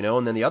in, you know,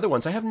 and then the other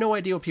ones I have no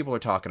idea what people are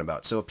talking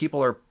about. So if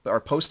people are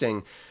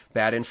posting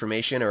bad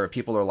information, or if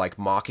people are like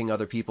mocking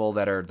other people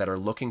that are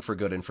looking for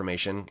good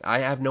information, I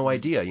have no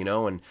idea, you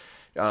know, and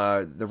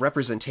the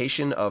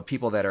representation of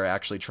people that are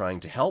actually trying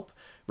to help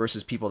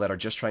versus people that are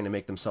just trying to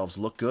make themselves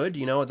look good,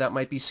 you know, that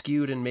might be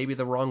skewed in maybe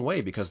the wrong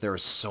way because there are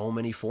so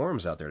many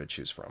forums out there to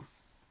choose from.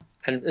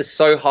 And it's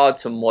so hard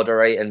to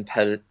moderate and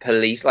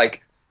police.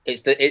 Like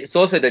it's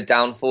also the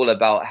downfall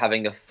about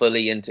having a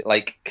fully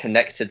like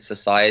connected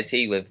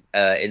society with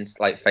in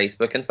like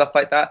Facebook and stuff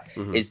like that.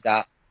 Mm-hmm. Is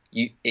that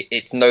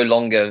it's no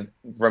longer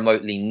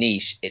remotely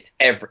niche. It's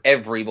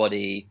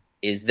everybody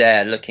is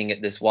there looking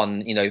at this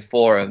one, you know,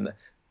 forum,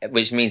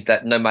 which means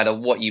that no matter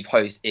what you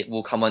post, it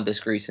will come under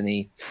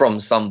scrutiny from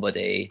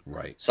somebody.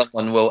 Right.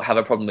 Someone will have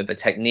a problem with a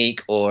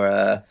technique or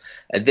a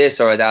this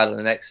or a that or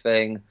the next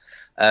thing.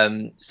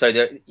 So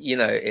that, you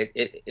know,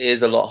 it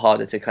is a lot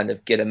harder to kind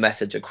of get a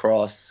message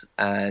across,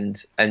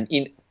 and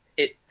you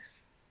know,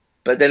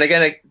 But then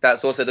again,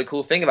 that's also the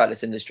cool thing about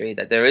this industry,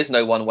 that there is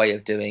no one way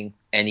of doing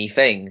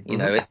anything. You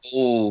know, it's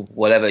all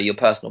whatever your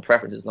personal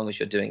preference, as long as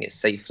you're doing it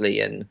safely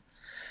and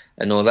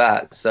all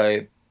that.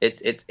 So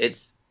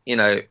it's you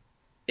know,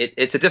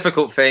 it's a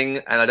difficult thing,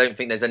 and I don't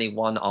think there's any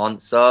one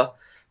answer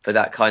for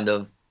that kind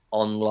of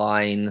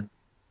online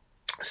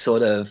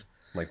sort of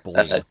like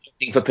bullying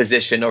for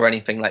position or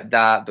anything like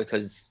that,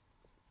 because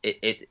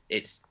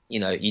it's you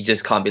know, you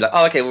just can't be like,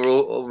 oh, okay,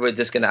 we're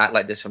just going to act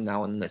like this from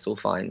now on and it's all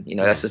fine. You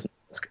know, that's just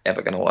not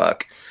ever going to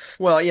work.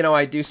 Well, you know,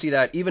 I do see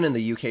that even in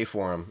the UK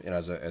forum, you know,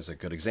 as a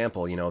good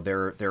example. You know,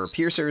 there are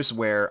piercers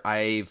where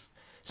I've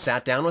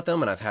sat down with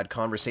them and I've had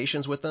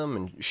conversations with them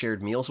and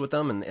shared meals with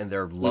them, and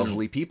they're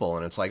lovely people,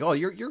 and it's like, oh,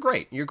 you're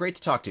great, you're great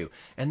to talk to.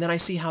 And then I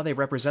see how they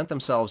represent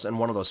themselves in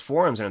one of those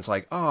forums, and it's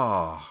like,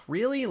 oh,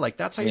 really? Like,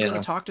 that's how you really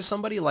talk to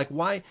somebody? Like,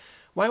 why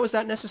was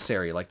that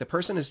necessary? Like, the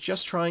person is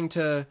just trying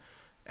to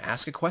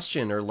ask a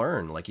question or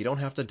learn. Like, you don't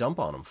have to dump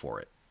on them for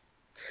it.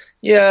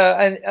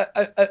 Yeah, and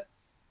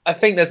I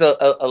think there's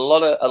a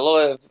lot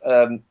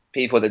of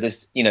people that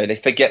just, you know, they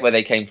forget where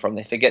they came from,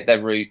 they forget their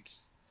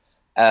roots,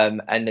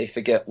 and they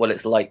forget what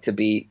it's like to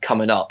be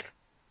coming up.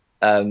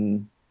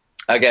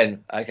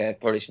 Again, okay, I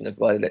probably shouldn't have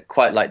worded it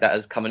quite like that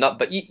as coming up,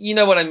 but you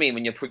know what I mean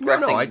when you're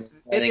progressing.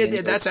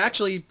 That's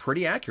actually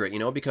pretty accurate, you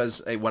know,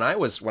 because when I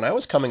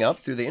was coming up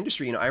through the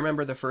industry, you know, I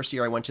remember the first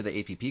year I went to the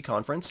APP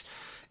conference,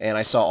 and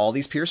I saw all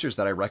these piercers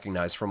that I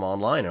recognized from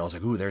online, and I was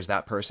like, ooh, there's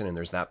that person, and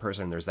there's that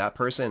person, and there's that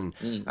person.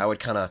 And I would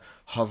kind of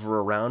hover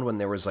around when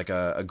there was like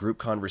a group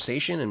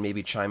conversation and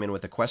maybe chime in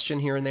with a question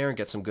here and there and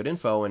get some good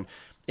info. And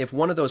if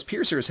one of those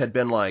piercers had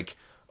been like,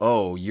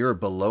 oh, you're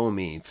below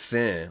me,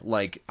 thin,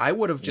 like, I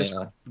would have just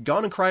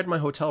gone and cried in my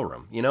hotel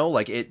room, you know,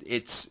 like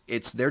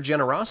it's their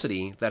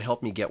generosity that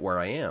helped me get where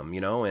I am,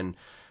 you know. And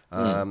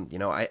you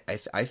know,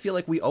 I feel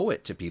like we owe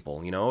it to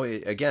people, you know.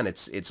 Again,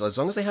 it's as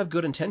long as they have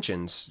good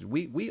intentions,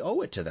 we owe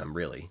it to them,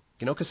 really,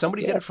 you know, because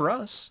somebody did it for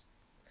us.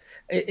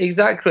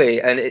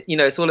 Exactly, and you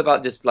know, it's all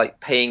about just like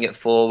paying it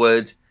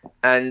forward.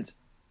 And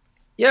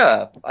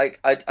yeah,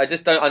 I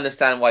just don't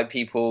understand why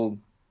people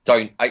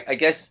don't.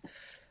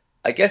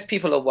 I guess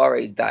people are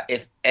worried that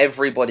if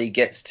everybody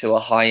gets to a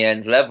high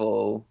end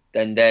level,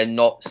 then they're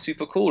not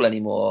super cool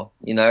anymore,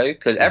 you know,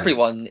 because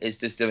everyone is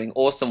just doing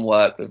awesome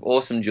work with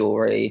awesome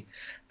jewelry,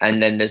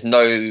 and then there's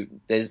no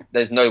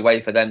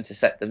way for them to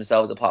set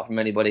themselves apart from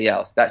anybody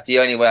else. That's the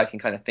only way I can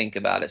kind of think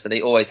about it. So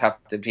they always have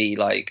to be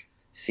like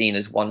seen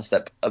as one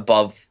step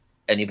above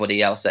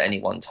anybody else at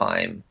any one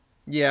time.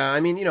 Yeah,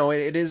 I mean, you know,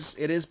 it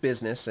is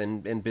business,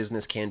 and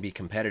business can be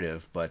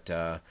competitive, but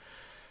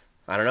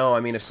I don't know. I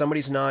mean, if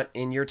somebody's not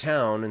in your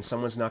town and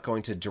someone's not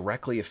going to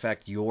directly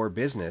affect your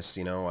business,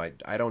 you know,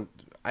 I don't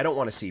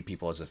want to see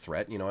people as a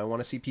threat. You know, I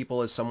want to see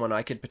people as someone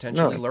I could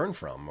potentially learn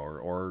from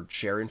or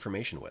share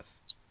information with.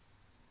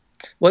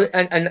 Well,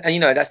 and you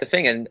know, that's the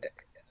thing. And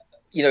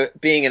you know,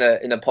 being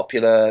in a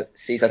popular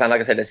seaside town,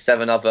 like I said, there's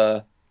seven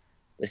other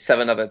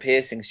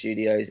piercing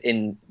studios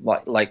in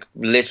like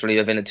literally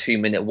within a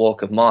 2-minute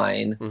walk of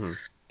mine.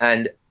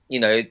 And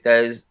you know,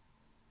 there's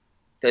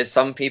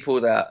some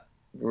people that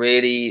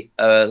really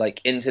are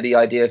like into the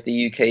idea of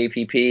the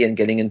UKPP and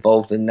getting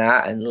involved in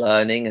that and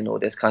learning and all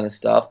this kind of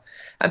stuff,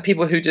 and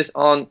people who just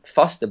aren't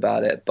fussed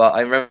about it. But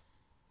I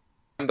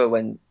remember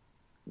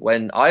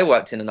when I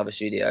worked in another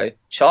studio,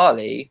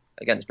 Charlie,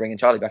 again, it's bringing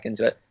Charlie back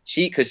into it.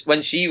 Because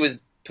when she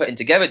was putting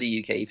together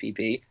the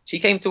UKPP, she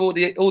came to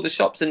all the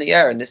shops in the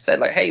area and just said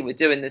like, hey, we're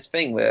doing this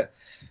thing, we're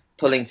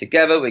pulling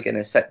together, we're going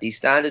to set these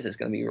standards, it's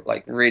going to be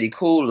like really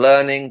cool,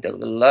 learning, blah,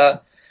 blah, blah.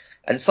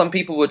 And some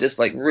people were just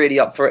like really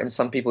up for it, and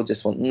some people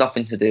just want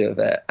nothing to do with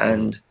it.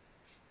 And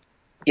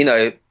you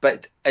know,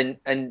 but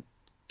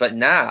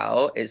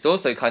now it's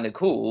also kind of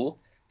cool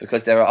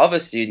because there are other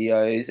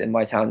studios in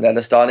my town that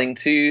are starting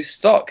to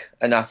stock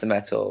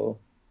Anatometal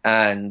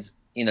and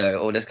you know,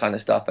 all this kind of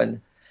stuff.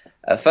 And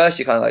at first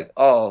you're kind of like,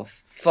 oh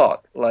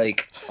fuck,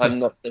 like I'm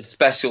not the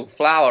special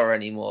flower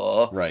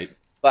anymore. Right.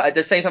 But at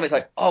the same time, it's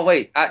like, oh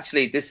wait,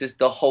 actually, this is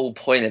the whole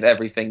point of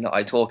everything that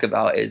I talk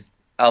about is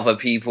other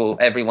people,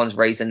 everyone's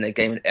raising their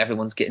game and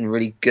everyone's getting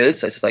really good.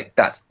 So it's just like,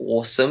 that's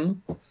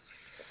awesome.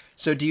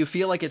 So do you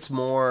feel like it's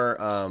more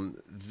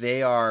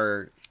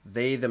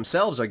they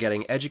themselves are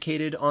getting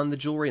educated on the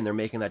jewelry and they're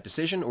making that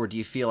decision, or do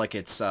you feel like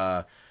it's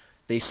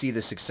they see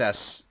the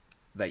success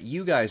that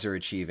you guys are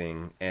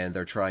achieving and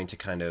they're trying to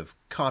kind of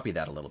copy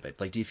that a little bit?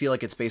 Like, do you feel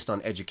like it's based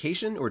on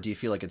education, or do you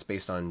feel like it's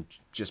based on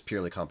just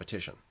purely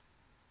competition?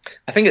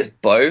 I think it's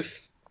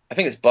both.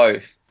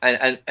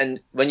 And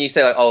when you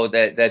say like, oh,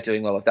 they're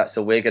doing well with that,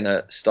 so we're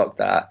gonna stock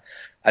that.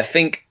 I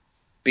think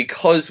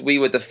because we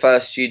were the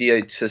first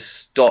studio to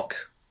stock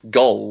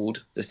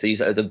gold, just to use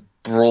it as a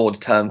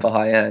broad term for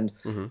high end,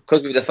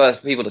 because we were the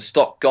first people to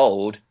stock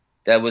gold,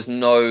 there was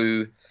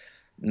no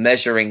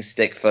measuring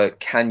stick for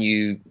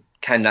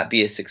can that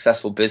be a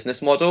successful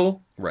business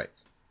model? Right.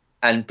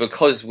 And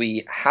because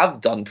we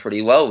have done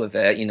pretty well with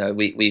it, you know,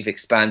 we've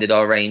expanded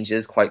our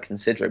ranges quite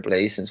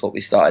considerably since what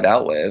we started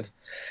out with.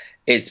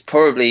 It's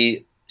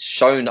probably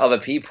shown other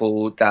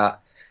people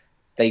that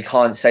they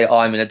can't say, oh,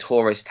 I'm in a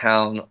tourist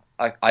town,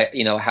 I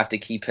have to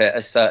keep it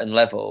a certain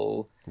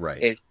level.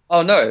 Right. It's,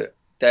 oh no,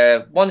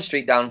 they're one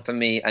street down from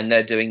me and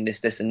they're doing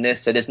this and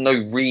this, so there's no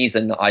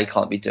reason that I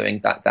can't be doing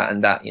that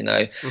and that.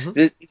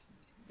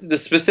 Mm-hmm. The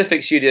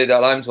specific studio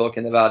that I'm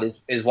talking about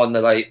is one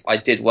that I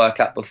did work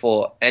at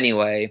before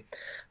anyway,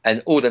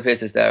 and all the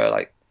pieces there are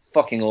like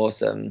fucking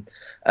awesome.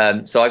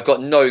 So I've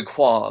got no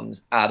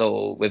qualms at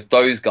all with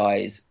those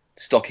guys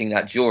stocking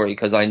that jewelry,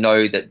 because I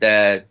know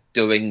that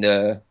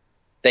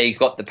they've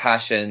got the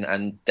passion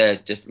and they're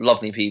just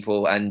lovely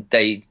people and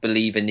they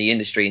believe in the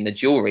industry and the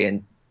jewelry,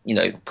 and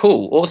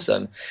cool,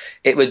 awesome.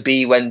 It would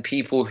be when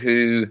people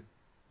who,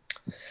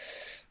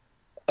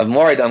 I'm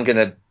worried I'm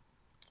gonna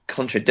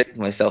contradict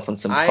myself on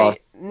some past.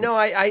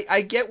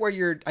 I get where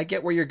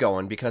you're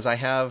going, because I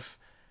have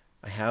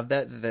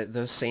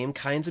those same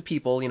kinds of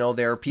people.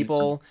 There are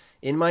people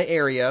in my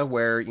area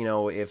where,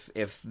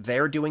 if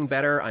they're doing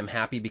better, I'm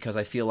happy because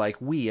I feel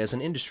like we as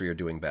an industry are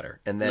doing better.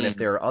 And then if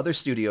there are other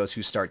studios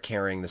who start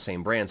carrying the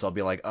same brands, I'll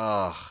be like,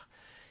 oh,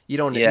 you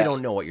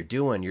don't know what you're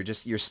doing.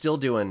 You're still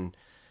doing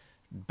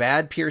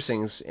bad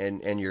piercings,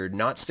 and you're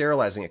not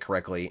sterilizing it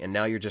correctly, and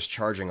now you're just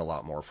charging a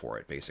lot more for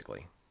it,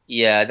 basically.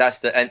 Yeah,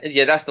 that's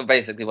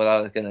basically what I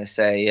was gonna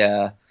say.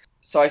 Yeah.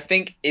 So I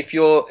think if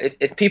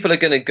people are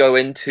gonna go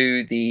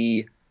into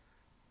the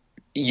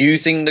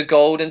using the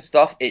gold and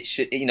stuff, it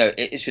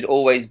should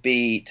always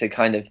be to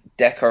kind of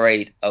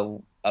decorate a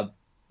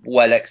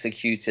well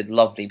executed,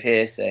 lovely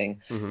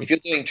piercing. Mm-hmm. If you're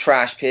doing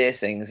trash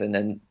piercings and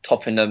then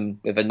topping them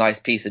with a nice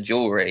piece of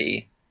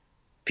jewelry,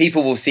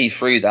 people will see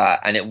through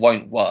that and it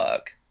won't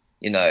work.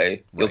 Your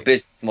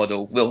business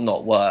model will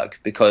not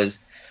work, because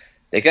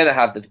they're going to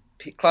have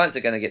clients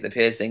are going to get the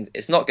piercings.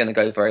 It's not going to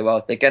go very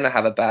well. They're going to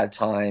have a bad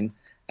time,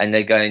 and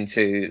they're going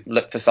to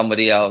look for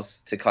somebody else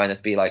to kind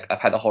of be like,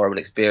 I've had a horrible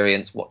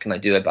experience. What can I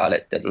do about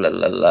it?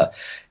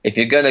 If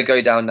you're going to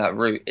go down that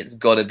route, it's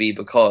got to be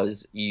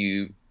because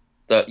you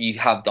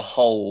have the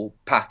whole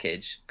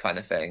package kind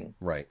of thing.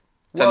 Right.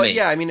 Well,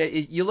 yeah, I mean,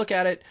 you look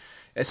at it,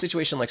 a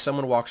situation like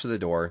someone walks through the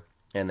door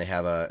and they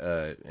have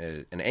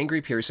an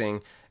angry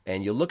piercing,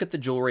 and you look at the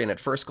jewelry, and at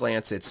first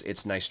glance,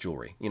 it's nice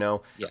jewelry, Yeah.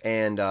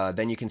 And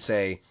then you can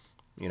say,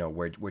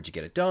 where'd you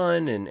get it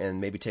done,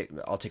 and maybe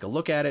I'll take a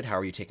look at it. How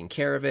are you taking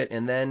care of it?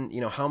 And then,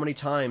 how many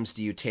times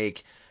do you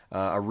take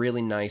a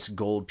really nice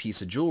gold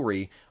piece of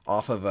jewelry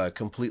off of a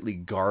completely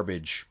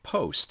garbage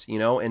post,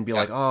 and be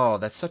like, oh,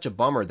 that's such a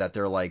bummer that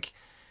I'm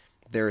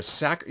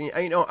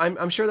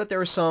sure that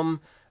there are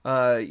some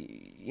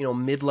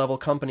mid-level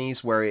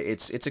companies where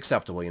it's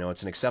acceptable.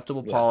 It's an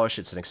acceptable polish,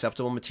 it's an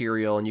acceptable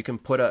material, and you can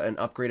put an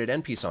upgraded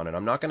end piece on it.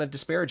 I'm not going to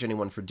disparage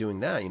anyone for doing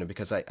that,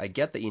 because I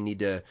get that you need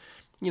to,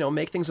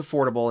 make things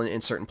affordable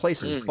in certain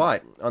places.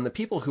 But on the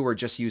people who are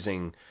just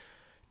using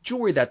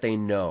jewelry that they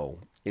know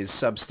is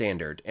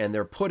substandard, and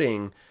they're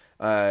putting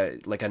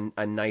like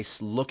a nice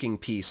looking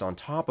piece on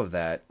top of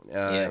that,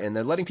 and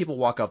they're letting people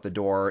walk out the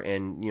door,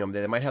 and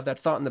they might have that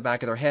thought in the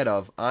back of their head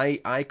of,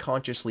 I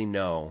consciously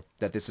know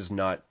that this is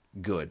not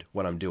good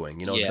what I'm doing.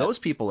 Those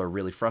people are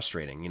really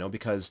frustrating,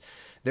 because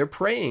they're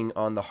preying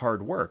on the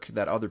hard work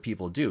that other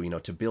people do,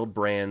 to build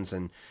brands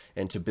and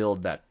to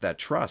build that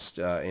trust,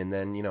 and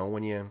then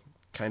when you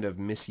kind of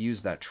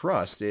misuse that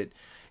trust, it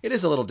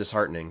is a little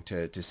disheartening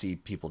to see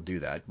people do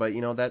that. But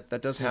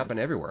that does happen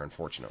everywhere,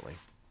 unfortunately.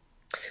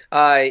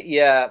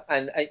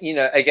 And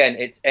again,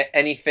 it's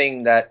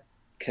anything that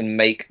can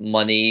make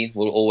money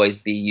will always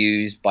be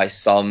used by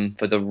some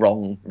for the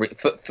wrong,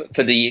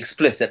 for the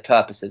explicit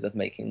purposes of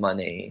making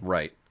money.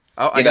 Right.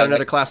 Oh, I got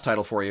another class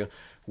title for you.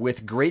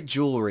 With great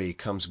jewelry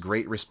comes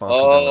great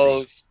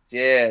responsibility. Oh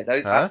yeah,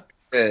 that's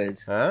good.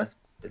 Huh? That's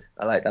good.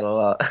 I like that a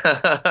lot.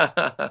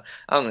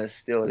 I'm gonna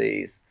steal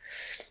these,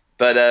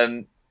 but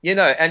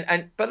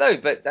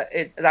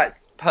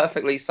that's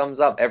perfectly sums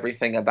up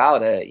everything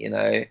about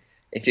it.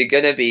 If you're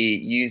going to be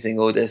using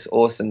all this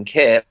awesome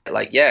kit,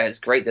 like, yeah, it's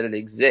great that it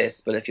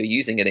exists, but if you're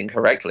using it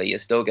incorrectly, you're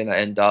still going to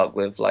end up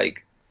with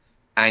like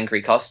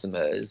angry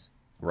customers.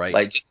 Right.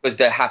 Like, just because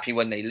they're happy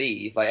when they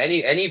leave. Like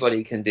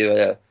anybody can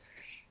do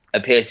a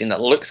piercing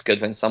that looks good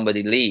when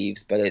somebody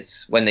leaves, but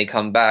it's when they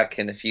come back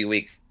in a few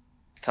weeks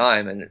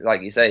time, and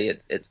like you say,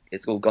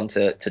 it's all gone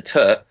to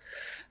toot.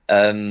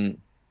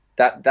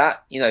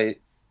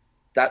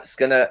 That's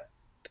gonna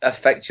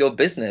affect your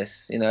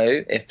business,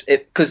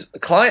 because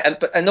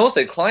clients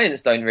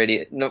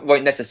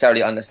won't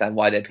necessarily understand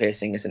why their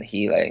piercing isn't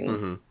healing.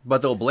 Mm-hmm.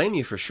 But they'll blame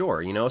you for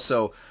sure,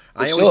 So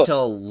I always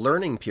tell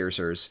learning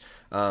piercers,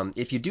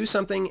 if you do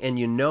something and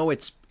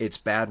it's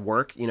bad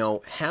work,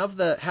 have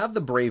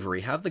the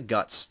bravery, have the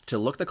guts to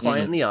look the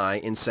client in the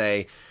eye and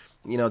say,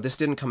 this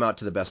didn't come out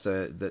to the best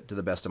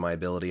of my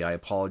ability. I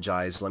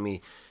apologize. Let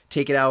me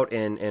take it out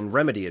and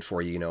remedy it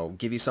for you.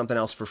 Give you something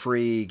else for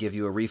free, give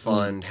you a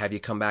refund, have you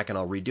come back and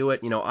I'll redo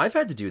it. I've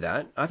had to do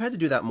that. I've had to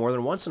do that more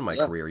than once in my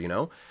career.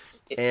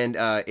 And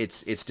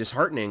it's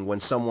disheartening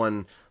when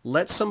someone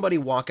lets somebody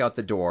walk out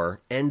the door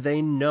and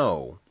they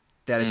know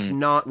that it's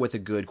not with a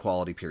good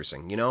quality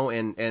piercing,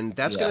 and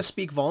that's going to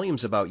speak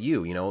volumes about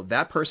you.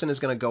 That person is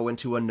going to go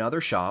into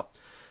another shop,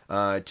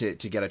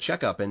 to get a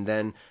checkup, and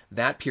then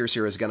that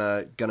piercer is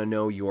gonna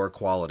know your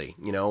quality,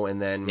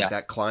 and then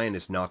that client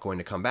is not going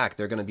to come back.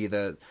 They're gonna be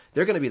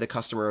the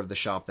customer of the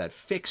shop that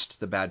fixed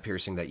the bad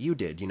piercing that you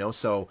did,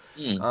 So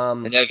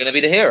and they're going to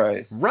be the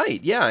heroes.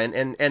 right, yeah,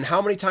 and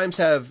how many times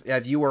have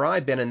you or I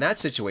been in that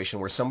situation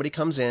where somebody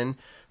comes in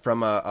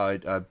from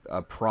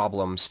a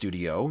problem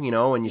studio,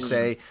 and you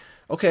say,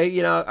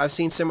 okay, I've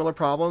seen similar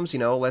problems,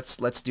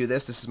 let's do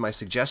this. This is my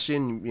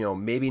suggestion,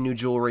 maybe new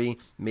jewelry,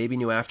 maybe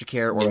new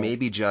aftercare, or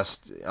maybe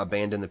just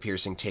abandon the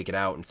piercing, take it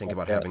out, and think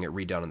about having it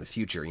redone in the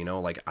future.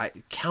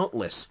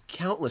 Countless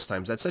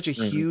times. That's such a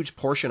huge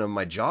portion of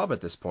my job at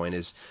this point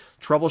is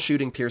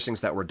troubleshooting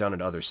piercings that were done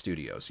at other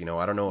studios.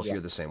 I don't know if you're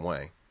the same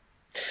way.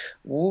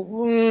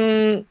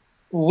 We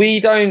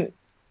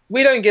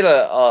don't get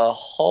a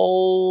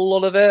whole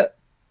lot of it.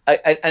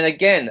 And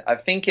again, I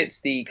think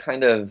it's the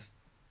kind of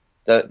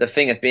the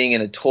thing of being in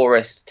a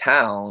tourist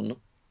town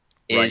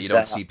is right. You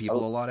don't see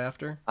people a lot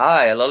after.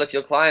 A lot of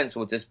your clients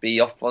will just be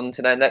off on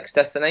to their next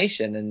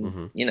destination,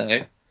 and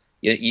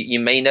you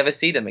may never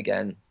see them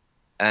again.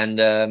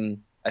 And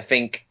I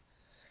think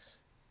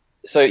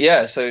so.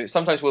 Yeah. So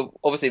sometimes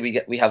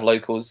we have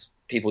locals.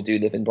 People do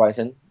live in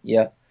Brighton.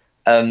 Yeah.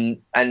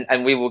 And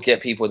we will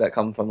get people that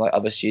come from like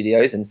other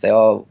studios and say,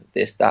 oh,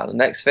 this, that, and the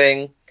next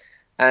thing,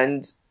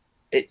 and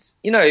it's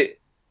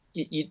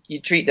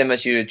you treat them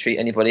as you would treat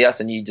anybody else,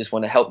 and you just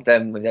want to help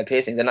them with their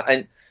piercings.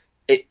 And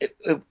it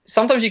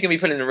sometimes you can be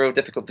put in a real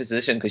difficult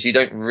position because you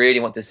don't really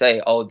want to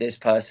say, oh, this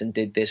person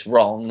did this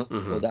wrong,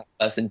 or that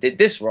person did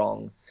this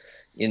wrong,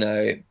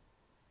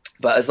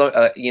 But as long,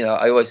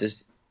 I always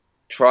just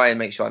try and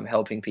make sure I'm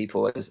helping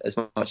people as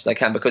much as I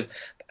can, because,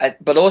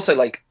 but also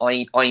like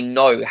I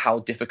know how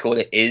difficult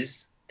it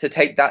is to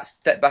take that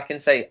step back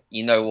and say,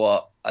 you know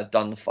what, I've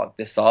done fuck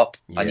this up.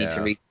 I need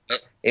to read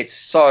it.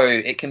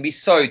 It can be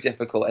so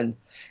difficult, and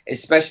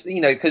especially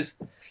because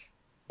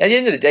at the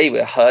end of the day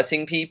we're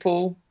hurting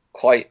people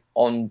quite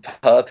on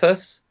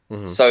purpose.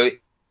 So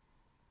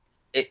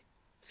it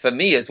for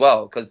me as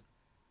well, because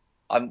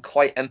I'm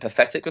quite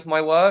empathetic with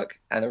my work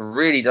and I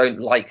really don't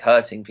like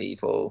hurting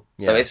people.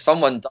 So if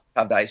someone does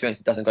have that experience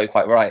that doesn't go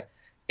quite right,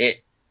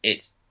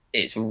 it's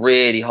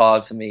really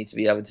hard for me to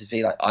be able to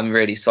be like, I'm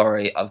really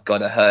sorry, I've got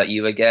to hurt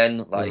you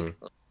again, like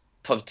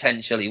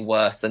potentially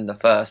worse than the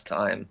first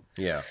time.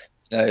 Yeah.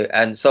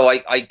 And so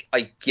I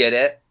get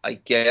it. I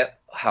get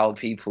how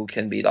people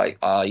can be like,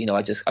 I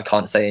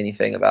can't say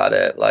anything about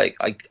it. Like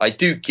I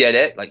do get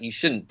it. Like you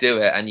shouldn't do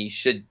it and you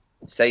should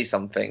say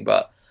something,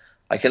 but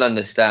I can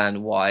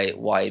understand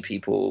why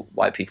people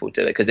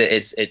do it, because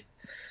it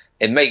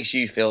makes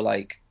you feel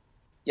like,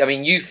 I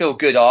mean, you feel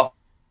good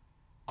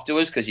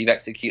afterwards because you've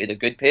executed a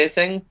good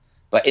piercing,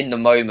 but in the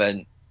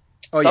moment,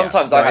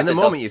 sometimes I have in the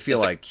moment you feel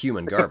like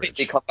human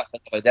garbage. Come back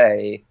another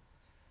day,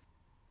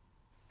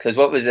 because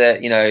what was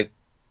it?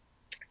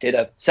 Did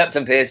a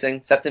septum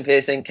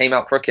piercing came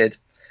out crooked,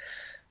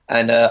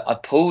 and I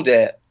pulled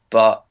it,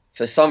 but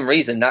for some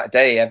reason that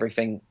day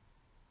everything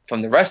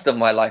from the rest of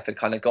my life had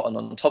kind of gotten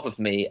on top of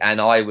me, and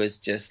I was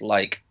just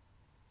like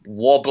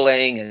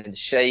wobbling and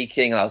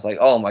shaking, and I was like,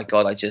 oh my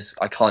god,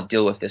 I can't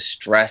deal with the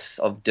stress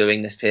of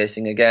doing this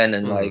piercing again.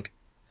 And like,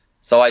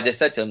 so I just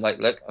said to him, like,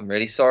 look, I'm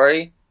really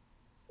sorry,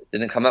 it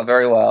didn't come out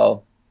very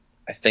well,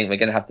 I think we're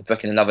gonna have to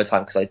book in another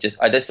time, because I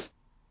just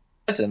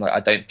said to him, like, I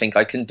don't think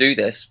I can do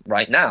this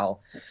right now.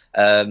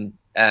 And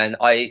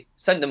I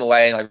sent them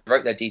away and I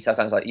wrote their details,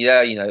 and I was like,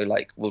 yeah,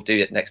 like we'll do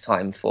it next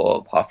time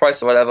for half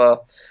price or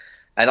whatever.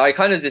 And I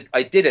kind of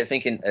I did it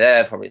thinking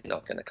they're probably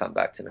not going to come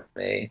back to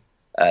me.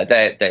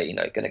 They're going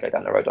to go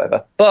down the road,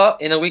 whatever.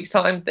 But in a week's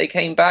time, they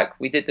came back.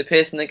 We did the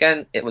piercing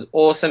again. It was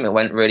awesome. It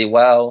went really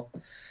well.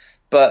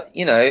 But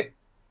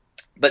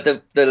but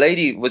the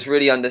lady was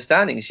really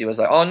understanding. She was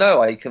like, oh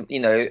no,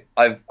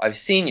 I've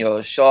seen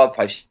your shop,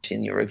 I've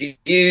seen your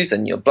reviews,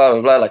 and your blah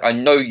blah blah. Like, I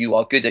know you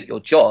are good at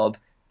your job.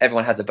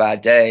 Everyone has a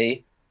bad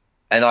day,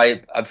 and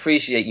I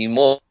appreciate you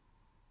more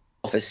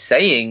for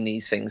saying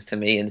these things to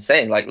me and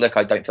saying like, look,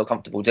 I don't feel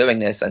comfortable doing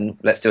this, and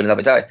let's do it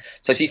another day.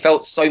 So she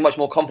felt so much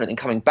more confident in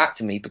coming back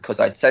to me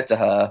because I'd said to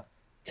her,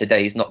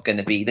 today's not going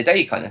to be the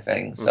day, kind of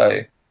thing.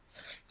 So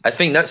I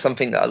think that's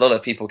something that a lot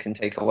of people can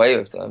take away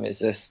with them, is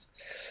just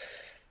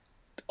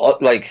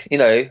like,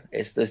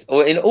 it's this,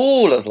 or in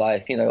all of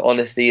life,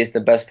 honesty is the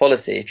best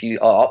policy. If you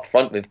are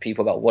upfront with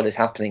people about what is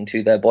happening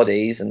to their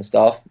bodies and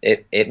stuff,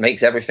 it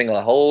makes everything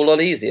a whole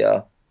lot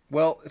easier.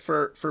 Well,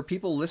 for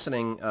people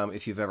listening,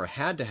 if you've ever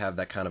had to have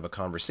that kind of a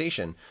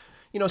conversation,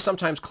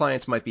 sometimes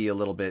clients might be a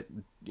little bit,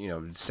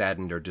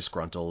 saddened or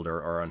disgruntled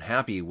or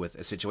unhappy with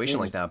a situation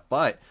like that.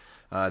 But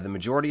the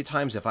majority of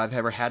times, if I've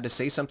ever had to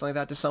say something like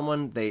that to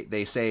someone,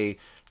 they say,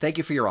 thank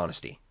you for your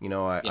honesty.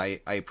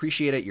 I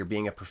appreciate it. You're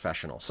being a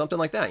professional. Something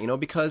like that,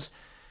 because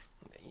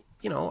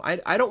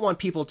I don't want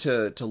people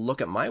to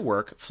look at my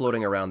work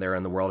floating around there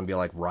in the world and be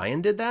like,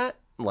 Ryan did that?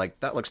 Like,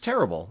 that looks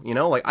terrible,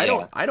 like, I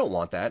don't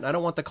want that. And I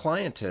don't want the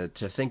client to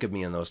think of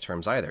me in those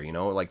terms either,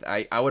 like,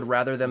 I would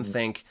rather them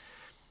think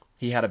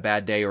he had a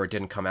bad day or it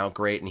didn't come out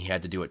great and he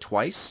had to do it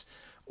twice,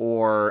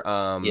 or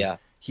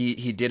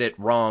he did it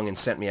wrong and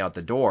sent me out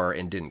the door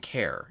and didn't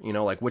care. You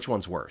know, like which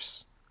one's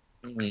worse?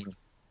 Mhm.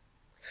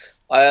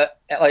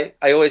 I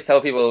always tell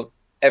people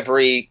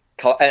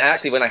and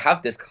actually when I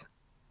have this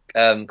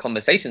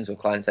conversations with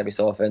clients every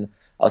so often,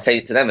 I'll say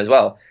to them as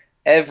well,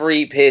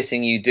 every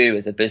piercing you do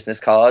is a business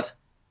card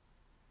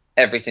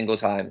every single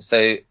time.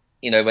 So,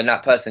 when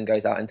that person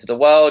goes out into the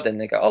world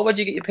and they go, oh, where'd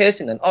you get your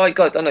piercing? And oh, I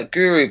got it done at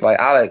Guru by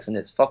Alex and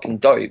it's fucking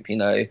dope,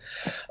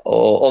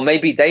 or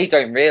maybe they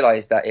don't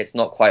realize that it's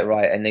not quite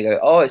right and they go,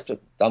 oh, it's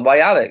done by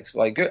Alex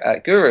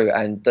at Guru,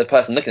 and the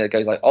person looking at it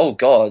goes like, oh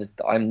God,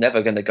 I'm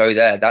never going to go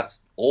there.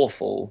 That's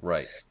awful.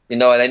 Right. You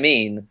know what I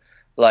mean?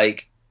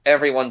 Like,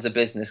 everyone's a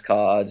business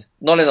card,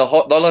 not in a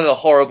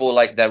horrible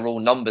like they're all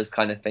numbers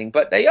kind of thing,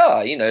 but they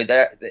are.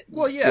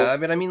 Well, yeah.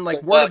 I mean,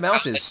 like word of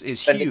mouth is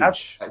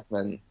huge.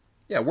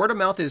 Yeah, word of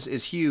mouth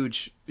is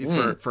huge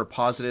for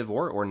positive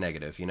or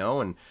negative,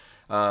 and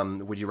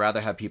would you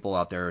rather have people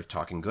out there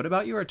talking good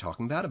about you or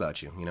talking bad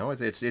about you?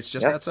 It's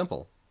just that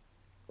simple.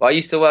 Well, I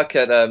used to work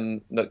at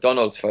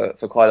McDonald's for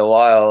quite a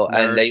while,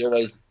 and they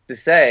always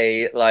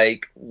say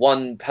like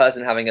one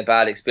person having a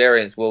bad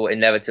experience will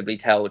inevitably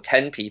tell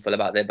 10 people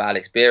about their bad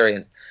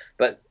experience.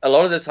 But a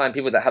lot of the time,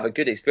 people that have a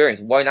good experience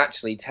won't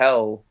actually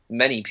tell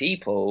many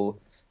people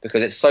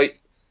because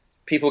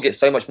people get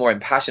so much more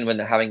impassioned when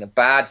they're having a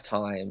bad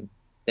time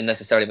than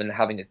necessarily when they're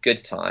having a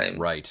good time.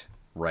 Right.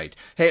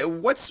 Hey,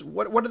 what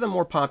are the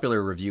more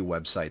popular review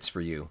websites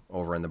for you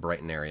over in the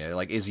Brighton area?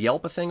 Like, is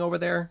Yelp a thing over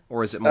there,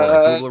 or is it more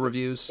like Google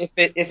reviews? If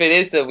it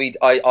is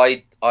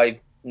that I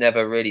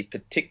never really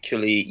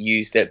particularly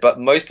used it, but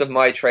most of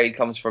my trade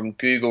comes from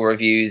Google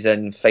reviews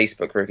and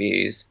Facebook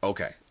reviews.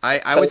 Okay,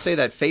 I would say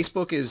that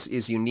Facebook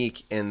is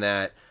unique in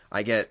that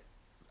I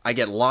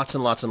get lots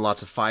and lots and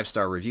lots of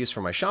 5-star reviews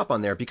for my shop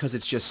on there because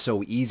it's just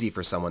so easy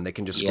for someone. They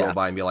can just scroll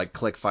by and be like,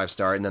 click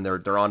 5-star, and then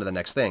they're on to the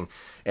next thing.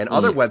 And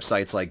other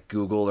websites like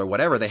Google or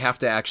whatever, they have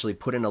to actually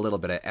put in a little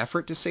bit of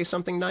effort to say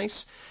something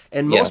nice.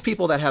 And most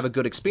people that have a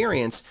good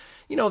experience,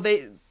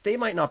 they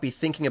might not be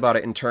thinking about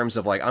it in terms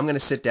of like, I'm going to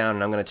sit down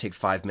and I'm going to take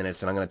 5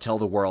 minutes and I'm going to tell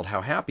the world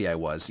how happy I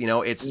was.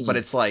 But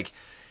it's like,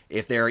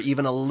 if they're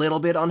even a little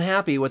bit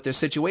unhappy with their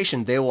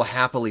situation, they will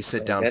happily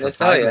sit down for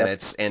 5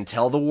 minutes and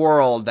tell the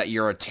world that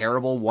you're a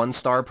terrible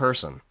 1-star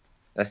person.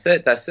 That's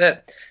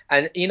it.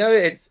 And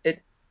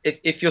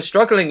if you're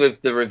struggling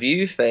with the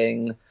review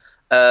thing,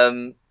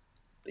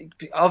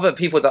 other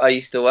people that I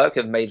used to work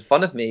with made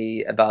fun of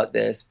me about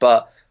this,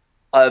 but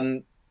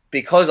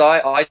because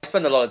I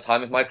spend a lot of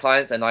time with my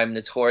clients and I'm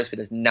notorious for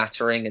just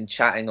nattering and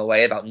chatting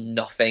away about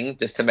nothing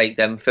just to make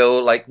them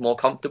feel like more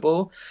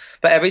comfortable.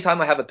 But every time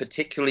I have a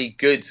particularly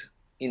good,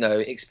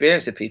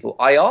 experience with people,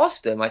 I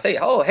ask them, I say,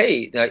 oh,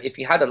 hey, if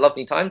you had a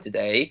lovely time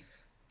today,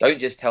 don't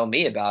just tell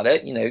me about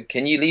it.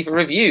 Can you leave a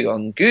review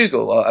on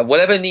Google or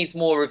whatever needs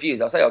more reviews?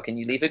 I'll say, oh, can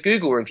you leave a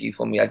Google review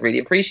for me? I'd really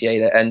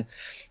appreciate it. And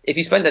if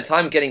you spend the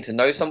time getting to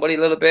know somebody a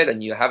little bit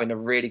and you're having a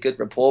really good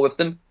rapport with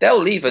them,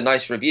 they'll leave a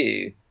nice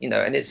review,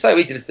 and it's so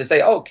easy just to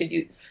say, oh,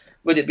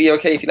 would it be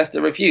okay if you left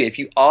a review? If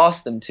you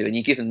ask them to and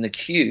you give them the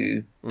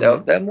cue,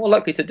 they're more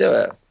likely to do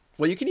it.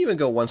 Well, you can even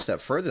go one step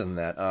further than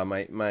that.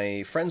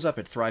 My friends up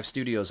at Thrive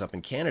Studios up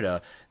in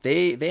Canada,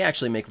 they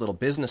actually make little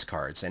business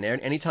cards, and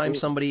anytime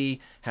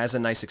somebody has a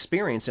nice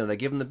experience, they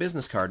give them the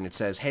business card, and it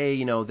says,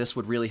 hey, this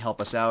would really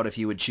help us out if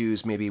you would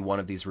choose maybe one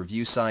of these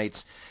review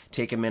sites,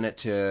 take a minute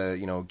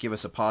to give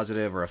us a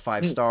positive or a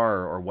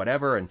 5-star or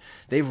whatever, and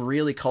they've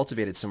really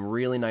cultivated some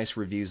really nice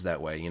reviews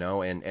that way,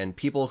 and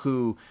people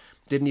who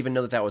didn't even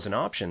know that was an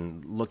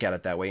option look at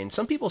it that way, and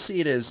some people see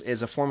it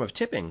as a form of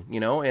tipping,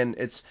 and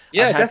it's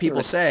I've had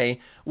people say,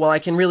 well, I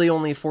can really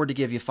only afford to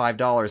give you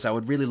 $5. I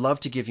would really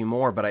love to give you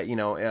more, but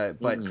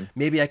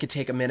maybe I could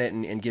take a minute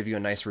and give you a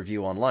nice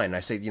review online. And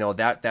I say,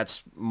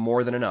 that's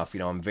more than enough.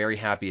 I'm very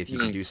happy if you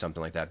can do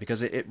something like that,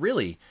 because it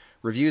really,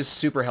 reviews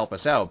super help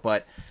us out.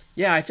 But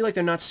yeah, I feel like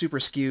they're not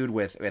super skewed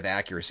with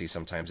accuracy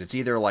sometimes. It's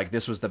either like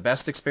this was the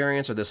best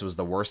experience or this was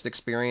the worst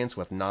experience,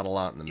 with not a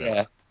lot in the middle.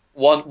 Yeah.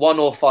 One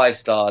or 5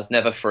 stars,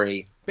 never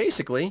 3.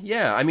 Basically,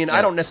 yeah. I mean,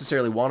 I don't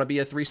necessarily want to be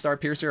a 3-star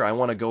piercer. I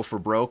want to go for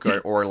broke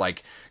or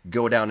like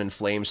go down in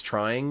flames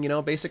trying,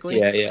 basically.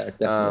 Yeah,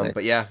 definitely.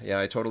 But yeah,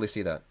 I totally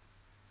see that.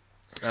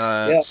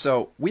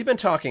 So we've been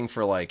talking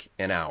for like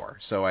an hour.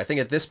 So I think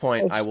at this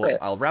point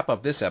I'll wrap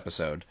up this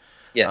episode.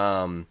 Yes.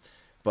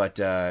 But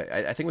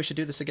I think we should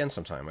do this again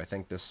sometime. I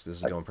think this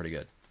is going pretty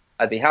good.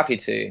 I'd be happy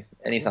to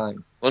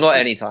anytime. Well, not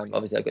anytime.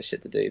 Obviously, I've got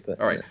shit to do.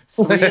 But all right,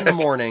 3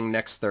 a.m.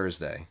 next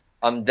Thursday.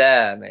 I'm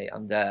there, mate.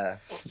 I'm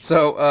there.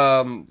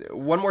 So,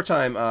 one more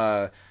time,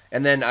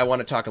 and then I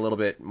want to talk a little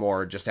bit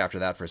more just after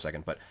that for a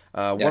second. But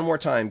one more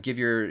time, give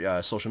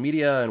your social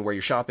media and where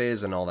your shop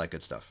is and all that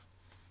good stuff.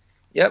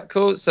 Yep,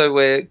 cool. So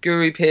we're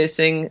Guru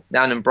Piercing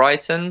down in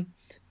Brighton.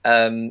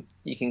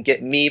 You can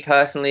get me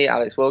personally,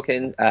 Alex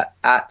Wilkins,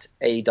 at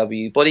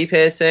AW Body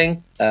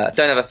Piercing. Don't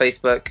have a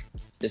Facebook,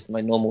 just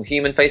my normal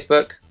human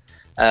Facebook,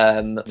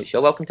 which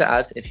you're welcome to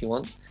add if you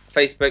want.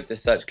 Facebook,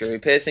 just search Guru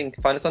Piercing. You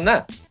can find us on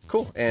there.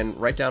 Cool. And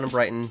right down in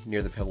Brighton,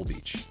 near the Pebble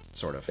Beach,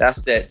 sort of.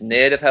 That's it,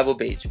 near the Pebble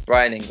Beach,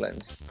 Brighton,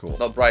 England. Cool.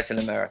 Not Brighton,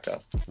 America.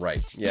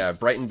 Right. Yeah,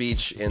 Brighton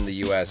Beach in the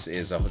U.S.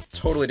 is a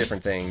totally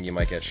different thing. You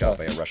might get shot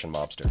by a Russian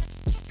mobster.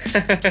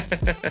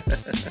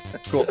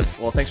 Cool.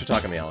 Well, thanks for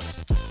talking to me, Alex.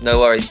 No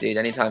worries, dude.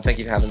 Anytime. Thank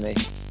you for having me.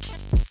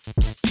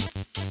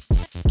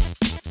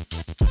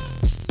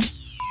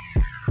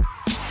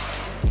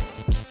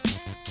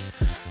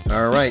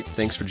 All right.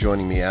 Thanks for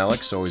joining me,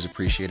 Alex. Always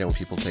appreciate it when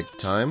people take the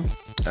time.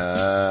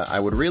 I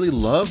would really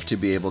love to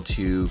be able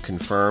to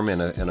confirm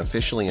and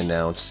officially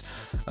announce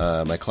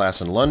my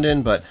class in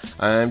London, but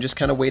I'm just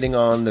kind of waiting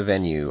on the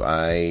venue.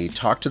 I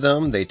talked to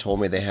them. They told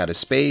me they had a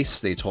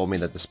space. They told me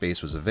that the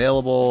space was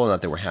available and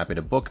that they were happy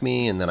to book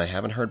me, and then I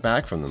haven't heard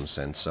back from them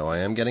since, so I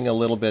am getting a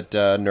little bit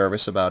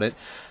nervous about it.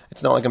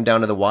 It's not like I'm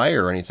down to the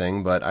wire or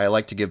anything, but I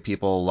like to give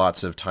people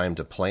lots of time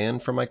to plan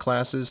for my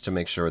classes to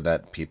make sure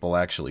that people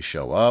actually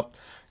show up.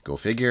 Go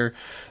figure.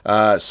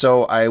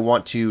 So I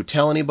want to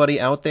tell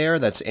anybody out there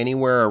that's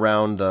anywhere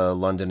around the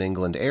London,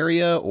 England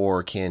area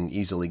or can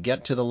easily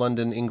get to the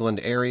London,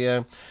 England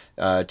area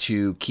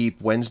to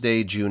keep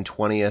Wednesday, June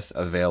 20th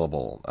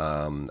available.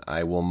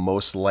 I will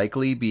most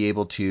likely be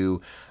able to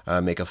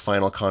make a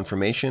final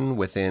confirmation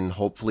within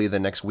hopefully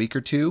the next week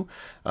or two,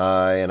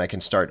 and I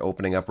can start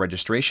opening up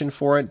registration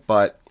for it,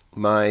 but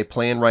my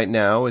plan right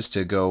now is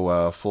to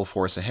go full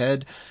force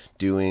ahead,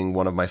 doing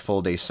one of my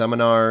full-day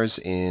seminars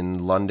in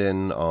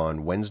London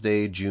on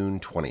Wednesday, June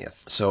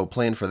 20th. So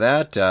plan for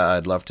that.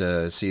 I'd love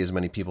to see as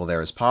many people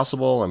there as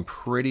possible. I'm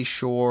pretty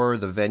sure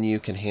the venue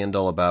can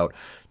handle about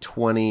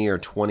 20 or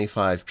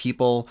 25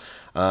 people.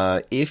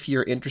 If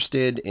you're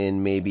interested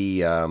in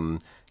maybe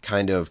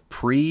kind of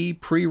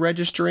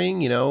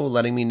pre-registering,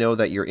 letting me know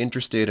that you're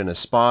interested in a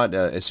spot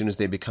as soon as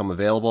they become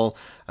available.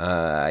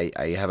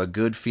 I have a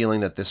good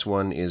feeling that this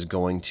one is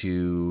going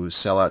to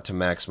sell out to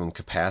maximum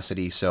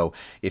capacity, so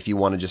if you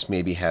want to just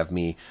maybe have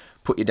me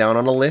put you down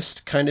on a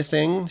list kind of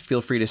thing,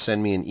 feel free to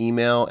send me an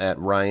email at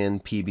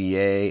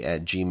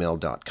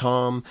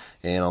ryanpba@gmail.com,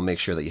 and I'll make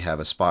sure that you have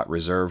a spot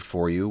reserved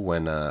for you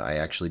when I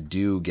actually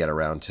do get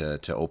around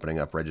to opening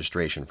up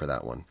registration for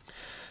that one.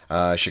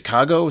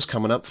 Chicago is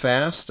coming up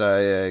fast.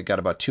 I got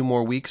about 2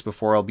 more weeks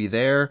before I'll be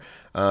there,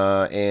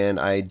 and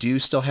I do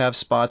still have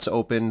spots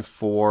open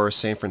for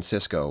San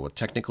Francisco,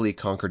 technically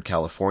Concord,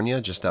 California,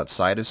 just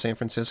outside of San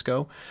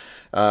Francisco.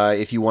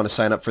 If you want to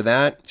sign up for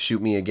that, shoot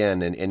me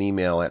again an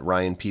email at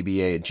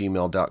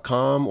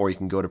ryanpba@gmail.com, or you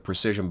can go to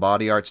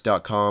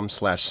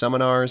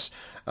precisionbodyarts.com/seminars.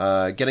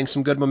 Getting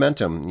some good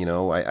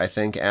momentum. I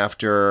think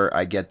after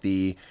I get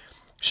the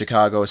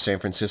Chicago, San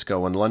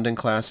Francisco, and London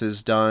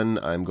classes done,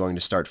 I'm going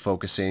to start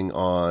focusing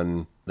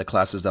on the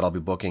classes that I'll be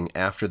booking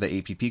after the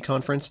APP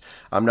conference.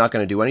 I'm not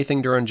going to do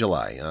anything during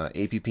July.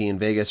 APP in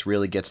Vegas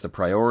really gets the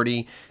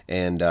priority,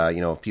 and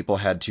if people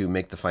had to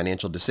make the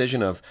financial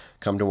decision of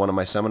come to one of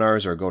my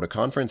seminars or go to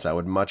conference, I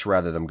would much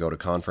rather them go to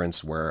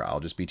conference where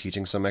I'll just be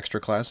teaching some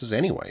extra classes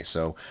anyway.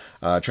 So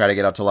try to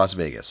get out to Las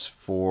Vegas.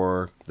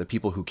 For the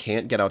people who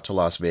can't get out to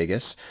Las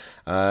Vegas,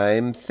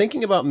 I'm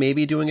thinking about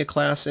maybe doing a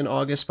class in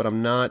August, but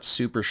I'm not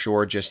super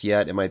sure just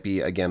yet. It might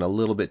be, again, a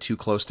little bit too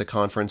close to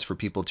conference for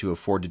people to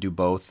afford to do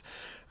both.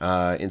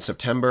 In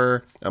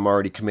September, I'm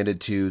already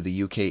committed to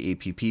the UK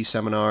APP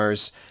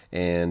seminars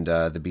and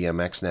the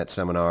BMXNet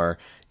seminar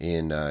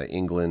in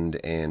England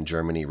and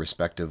Germany,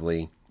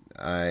 respectively.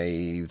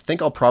 I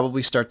think I'll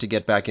probably start to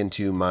get back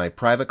into my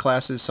private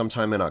classes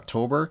sometime in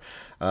October.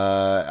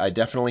 I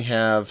definitely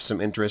have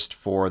some interest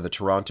for the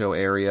Toronto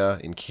area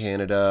in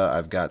Canada.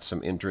 I've got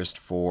some interest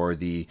for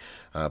the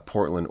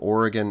Portland,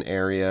 Oregon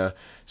area.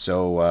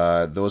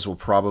 So those will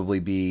probably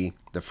be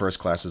the first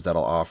classes that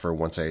I'll offer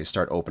once I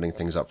start opening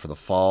things up for the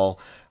fall.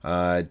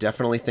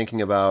 Definitely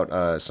thinking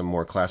about some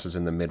more classes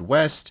in the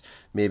Midwest,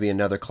 maybe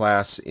another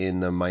class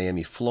in the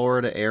Miami,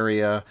 Florida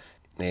area.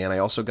 And I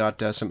also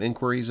got some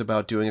inquiries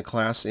about doing a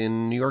class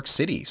in New York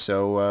City,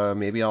 so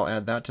maybe I'll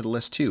add that to the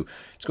list too.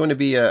 It's going to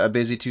be a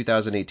busy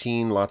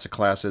 2018, lots of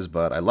classes,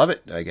 but I love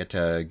it. I get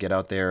to get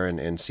out there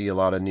and see a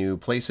lot of new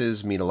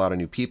places, meet a lot of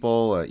new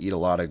people, eat a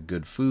lot of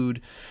good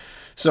food.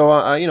 So,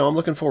 I'm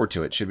looking forward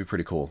to it. Should be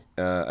pretty cool.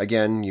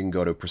 Again, you can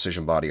go to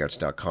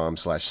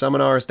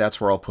precisionbodyarts.com/seminars. That's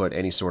where I'll put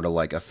any sort of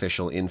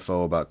official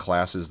info about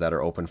classes that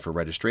are open for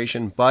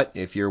registration. But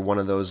if you're one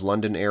of those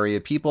London area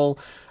people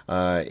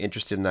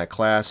interested in that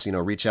class,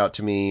 reach out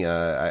to me.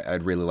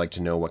 I'd really like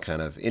to know what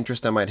kind of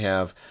interest I might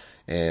have,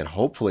 and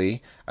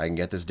hopefully I can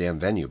get this damn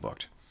venue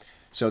booked.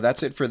 So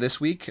that's it for this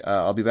week.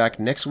 I'll be back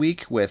next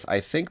week with, I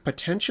think,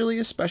 potentially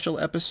a special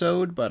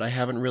episode, but I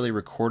haven't really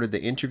recorded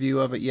the interview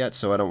of it yet,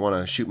 so I don't want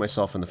to shoot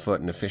myself in the foot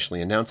and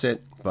officially announce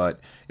it, but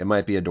it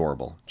might be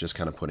adorable, just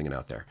kind of putting it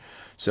out there.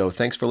 So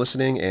thanks for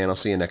listening, and I'll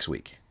see you next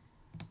week.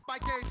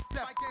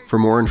 For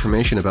more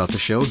information about the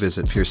show,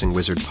 visit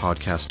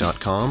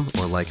piercingwizardpodcast.com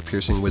or like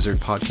Piercing Wizard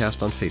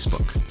Podcast on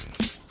Facebook.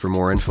 For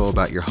more info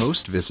about your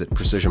host, visit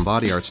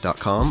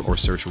precisionbodyarts.com or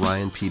search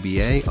Ryan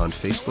PBA on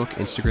Facebook,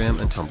 Instagram,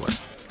 and Tumblr.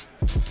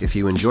 If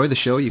you enjoy the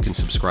show, you can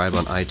subscribe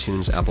on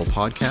iTunes, Apple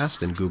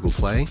Podcast, and Google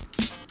Play.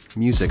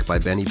 Music by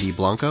Benny B.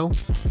 Blanco.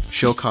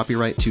 Show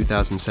copyright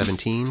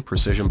 2017,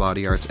 Precision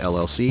Body Arts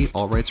LLC,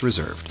 all rights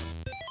reserved.